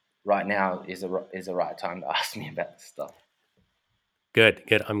moment. Right now is the right time to ask me about this stuff. Good,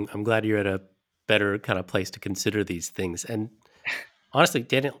 good. I'm glad you're at a better kind of place to consider these things. And honestly,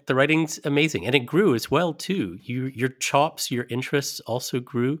 Daniel, the writing's amazing, and it grew as well too. Your chops, your interests also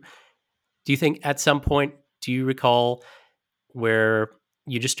grew. Do you think at some point, do you recall where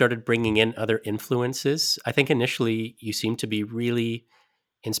you just started bringing in other influences? I think initially you seemed to be really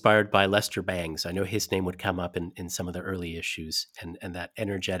inspired by Lester Bangs. I know his name would come up in some of the early issues, and that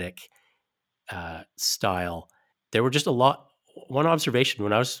energetic style. There were just a lot. One observation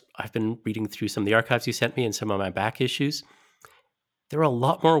when I've been reading through some of the archives you sent me and some of my back issues, there are a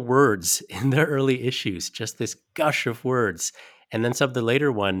lot more words in the early issues, just this gush of words. And then some of the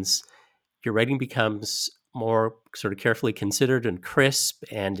later ones, your writing becomes more sort of carefully considered and crisp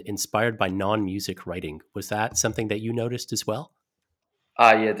and inspired by non-music writing. Was that something that you noticed as well?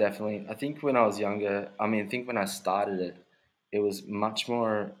 Yeah, definitely. I think when I was younger, I mean, I think when I started it, it was much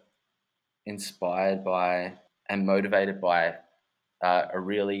more inspired by and motivated by a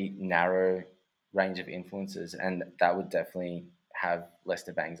really narrow range of influences, and that would definitely have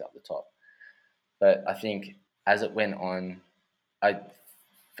Lester Bangs up the top. But I think as it went on, I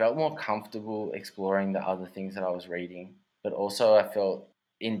felt more comfortable exploring the other things that I was reading, but also I felt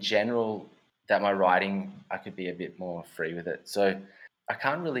in general that my writing, I could be a bit more free with it. So I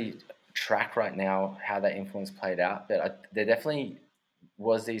can't really track right now how that influence played out, but there definitely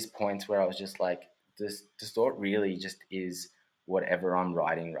was these points where I was just like, this thought really just is whatever I'm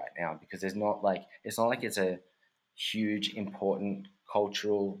writing right now, because it's not like it's a huge important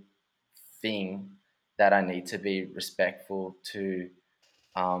cultural thing that I need to be respectful to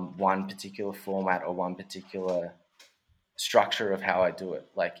one particular format or one particular structure of how I do it.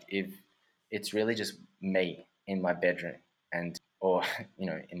 Like if it's really just me in my bedroom and or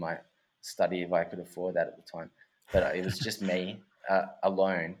in my study if I could afford that at the time, but it was just me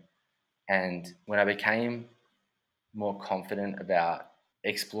alone. And when I became more confident about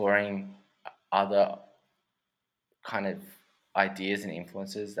exploring other kind of ideas and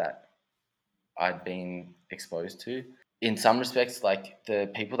influences that I'd been exposed to. In some respects, like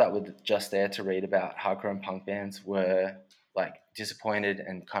the people that were just there to read about hardcore and punk bands were like disappointed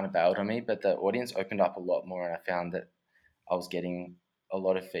and kind of bailed on me, but the audience opened up a lot more, and I found that I was getting a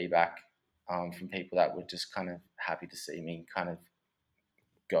lot of feedback from people that were just kind of happy to see me kind of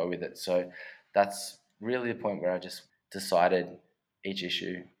go with it. So that's really the point where I just decided each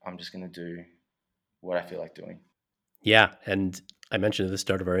issue I'm just going to do what I feel like doing. Yeah, and I mentioned at the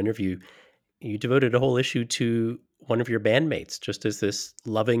start of our interview, you devoted a whole issue to one of your bandmates, just as this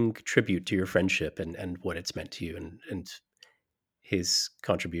loving tribute to your friendship and what it's meant to you and his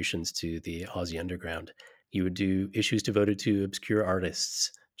contributions to the Aussie underground. You would do issues devoted to obscure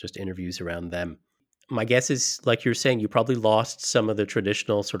artists, just interviews around them. My guess is, like you're saying, you probably lost some of the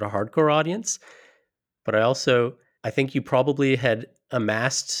traditional sort of hardcore audience, but I think you probably had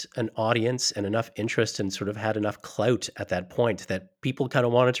amassed an audience and enough interest and sort of had enough clout at that point that people kind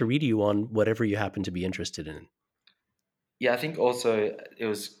of wanted to read you on whatever you happen to be interested in. Yeah, I think also it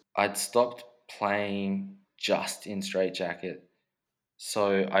was I'd stopped playing just in Straight Jacket.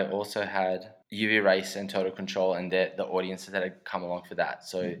 So I also had UV Race and Total Control and the audiences that had come along for that.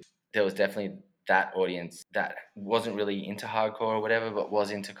 So there was definitely that audience that wasn't really into hardcore or whatever, but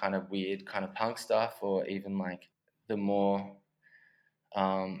was into kind of weird kind of punk stuff or even like the more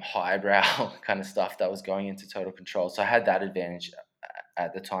highbrow kind of stuff that was going into Total Control. So I had that advantage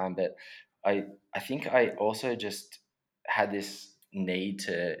at the time, but I think I also just had this need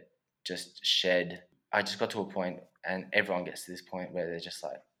to just shed. I just got to a point, and everyone gets to this point where they're just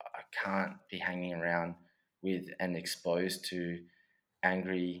like, I can't be hanging around with and exposed to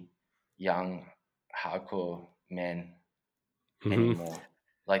angry young hardcore men Hmm. anymore.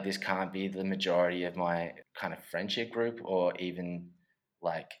 Like this can't be the majority of my kind of friendship group or even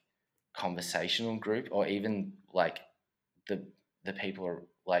like conversational group or even like the the people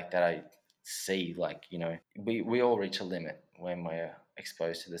like that I see, like, you know, we all reach a limit when we're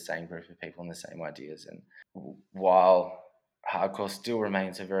exposed to the same group of people and the same ideas. And while hardcore still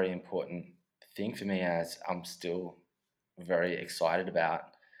remains a very important thing for me, as I'm still very excited about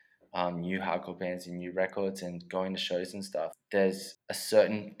new hardcore bands and new records and going to shows and stuff, there's a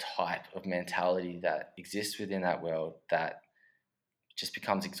certain type of mentality that exists within that world that just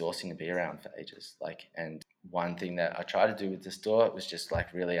becomes exhausting to be around for ages. Like, and one thing that I tried to do with the store was just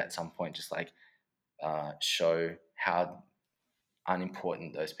like really at some point just like show how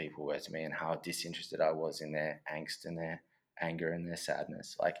unimportant those people were to me and how disinterested I was in their angst and their anger and their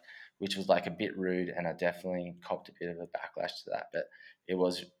sadness, like, which was like a bit rude, and I definitely copped a bit of a backlash to that. But it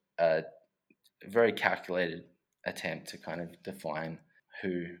was a very calculated attempt to kind of define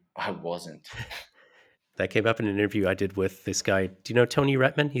who I wasn't. That came up in an interview I did with this guy. Do you know Tony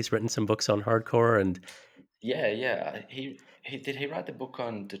Retman? He's written some books on hardcore, and Yeah, yeah. He did he write the book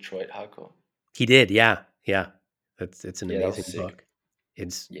on Detroit hardcore? he did. Yeah, yeah. It's an Yeah, that amazing was sick. book.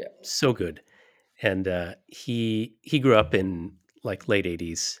 It's Yeah. so good. And he grew up in like late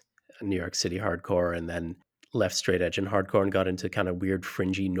 '80s New York City hardcore, and then left straight edge and hardcore and got into kind of weird,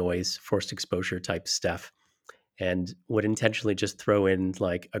 fringy noise, forced exposure type stuff, and would intentionally just throw in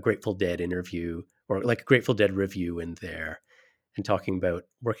like a Grateful Dead interview or like a Grateful Dead review in there, and talking about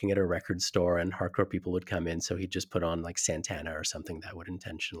working at a record store and hardcore people would come in, so he'd just put on like Santana or something that would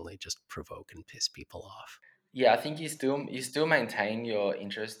intentionally just provoke and piss people off. Yeah, I think you still maintain your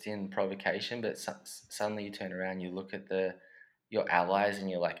interest in provocation, but suddenly you turn around, you look at the your allies, and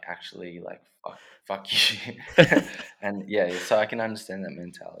you're like, actually, like, fuck you, and yeah, so I can understand that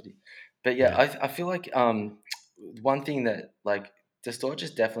mentality. But yeah, Yeah. I feel like one thing that like the store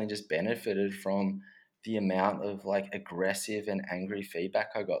just definitely just benefited from the amount of like aggressive and angry feedback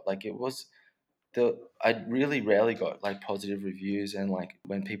I got. Like it was I really rarely got like positive reviews, and like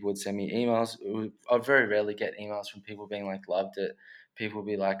when people would send me emails, I'd very rarely get emails from people being like loved it. People would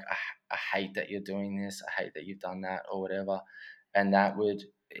be like, I hate that you're doing this, I hate that you've done that, or whatever. And that would,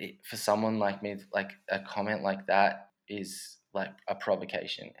 for someone like me, like a comment like that is like a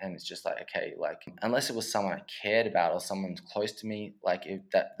provocation, and it's just like, okay, like unless it was someone I cared about or someone close to me, like if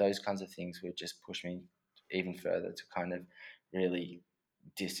that those kinds of things would just push me even further to kind of really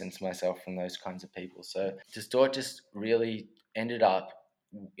distance myself from those kinds of people. So Distort just really ended up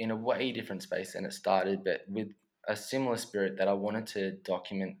in a way different space than it started, but with a similar spirit that I wanted to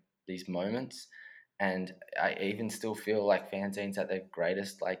document these moments. And I even still feel like fanzines at their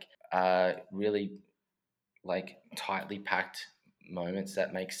greatest, like really like tightly packed moments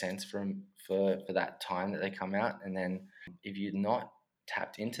that make sense for that time that they come out. And then if you're not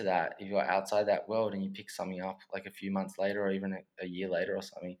tapped into that, if you're outside that world and you pick something up like a few months later or even a year later or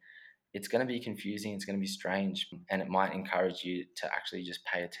something, it's going to be confusing, it's going to be strange, and it might encourage you to actually just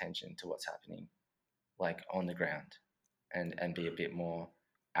pay attention to what's happening, like on the ground, and be a bit more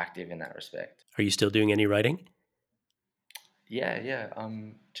active in that respect. Are you still doing any writing? Yeah.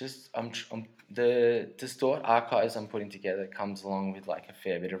 I'm the Distort archives I'm putting together comes along with like a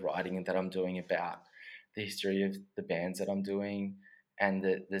fair bit of writing that I'm doing about the history of the bands that I'm doing, and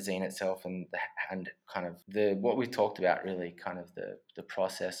the zine itself, and kind of the what we talked about, really kind of the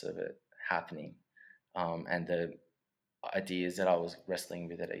process of it happening, and the ideas that I was wrestling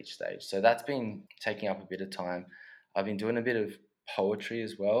with at each stage. So that's been taking up a bit of time. I've been doing a bit of poetry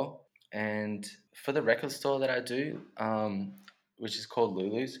as well. And for the record store that I do, which is called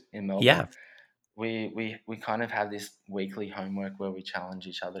Lulu's in Melbourne, Yeah. we kind of have this weekly homework where we challenge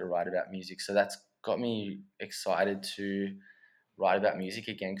each other to write about music. So that's got me excited to write about music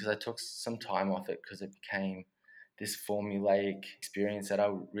again, because I took some time off it because it became this formulaic experience that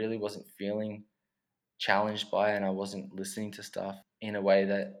I really wasn't feeling challenged by, and I wasn't listening to stuff in a way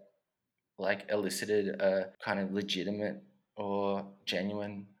that like elicited a kind of legitimate or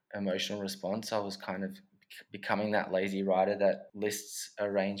genuine emotional response. I was kind of becoming that lazy writer that lists a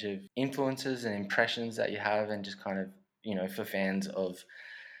range of influences and impressions that you have, and just kind of, for fans of,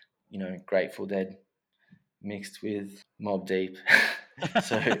 Grateful Dead mixed with Mob Deep.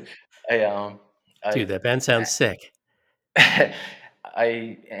 So I Dude, I that band sounds sick.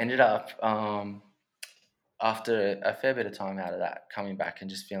 I ended up after a fair bit of time out of that, coming back and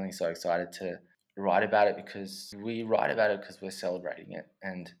just feeling so excited to write about it, because we write about it because we're celebrating it.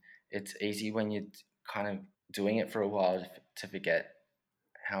 And it's easy when you're kind of doing it for a while to forget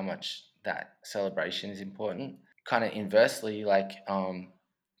how much that celebration is important. Kind of inversely, like,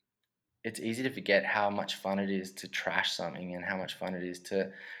 it's easy to forget how much fun it is to trash something, and how much fun it is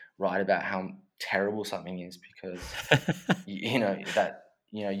to write about how terrible something is, because you know that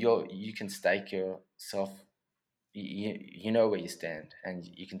you can stake yourself, you know where you stand, and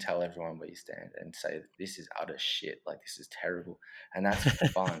you can tell everyone where you stand and say this is utter shit, like this is terrible, and that's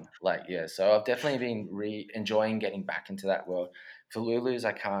fun. Like, yeah, so I've definitely been enjoying getting back into that world. For Lulu's,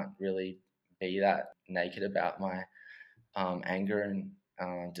 I can't really be that naked about my anger and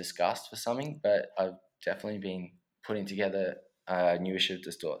disgust for something, but I've definitely been putting together a new issue of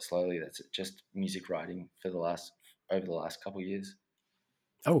Distort slowly. That's just music writing for the last over the last couple of years.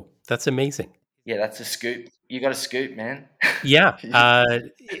 Oh, that's amazing. Yeah, that's a scoop. You got a scoop, man. Yeah.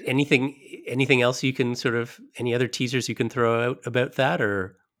 Anything else you can sort of, any other teasers you can throw out about that,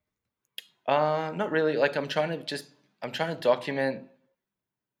 or? Not really. Like, I'm trying to document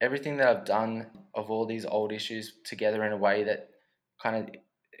everything that I've done of all these old issues together in a way that kind of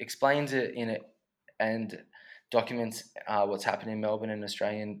explains it in it, and documents what's happening in Melbourne and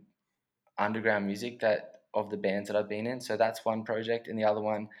Australian underground music, that of the bands that I've been in. So that's one project, and the other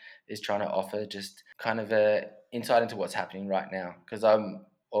one is trying to offer just kind of a insight into what's happening right now, because I'm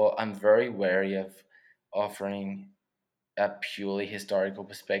very wary of offering a purely historical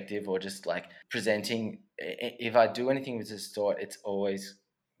perspective, or just like presenting. If I do anything with this thought, it's always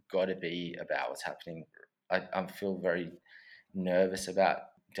got to be about what's happening. I feel very nervous about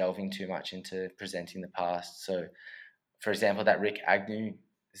delving too much into presenting the past. So, for example, that Rick Agnew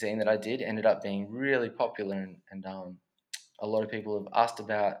zine that I did ended up being really popular, and a lot of people have asked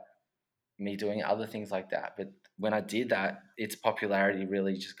about me doing other things like that. But when I did that, its popularity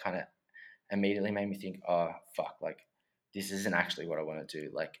really just kind of immediately made me think, oh fuck, like this isn't actually what I want to do.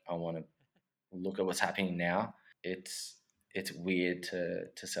 Like, I want to look at what's happening now. It's weird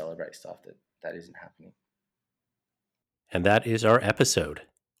to celebrate stuff that isn't happening. And that is our episode,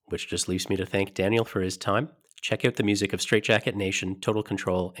 which just leaves me to thank Daniel for his time. Check out the music of Straight Jacket Nation, Total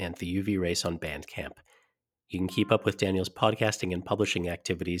Control, and the UV Race on Bandcamp. You can keep up with Daniel's podcasting and publishing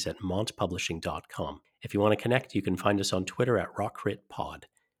activities at montpublishing.com. If you want to connect, you can find us on Twitter at RockCritPod.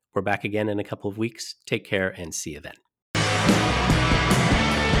 We're back again in a couple of weeks. Take care and see you then.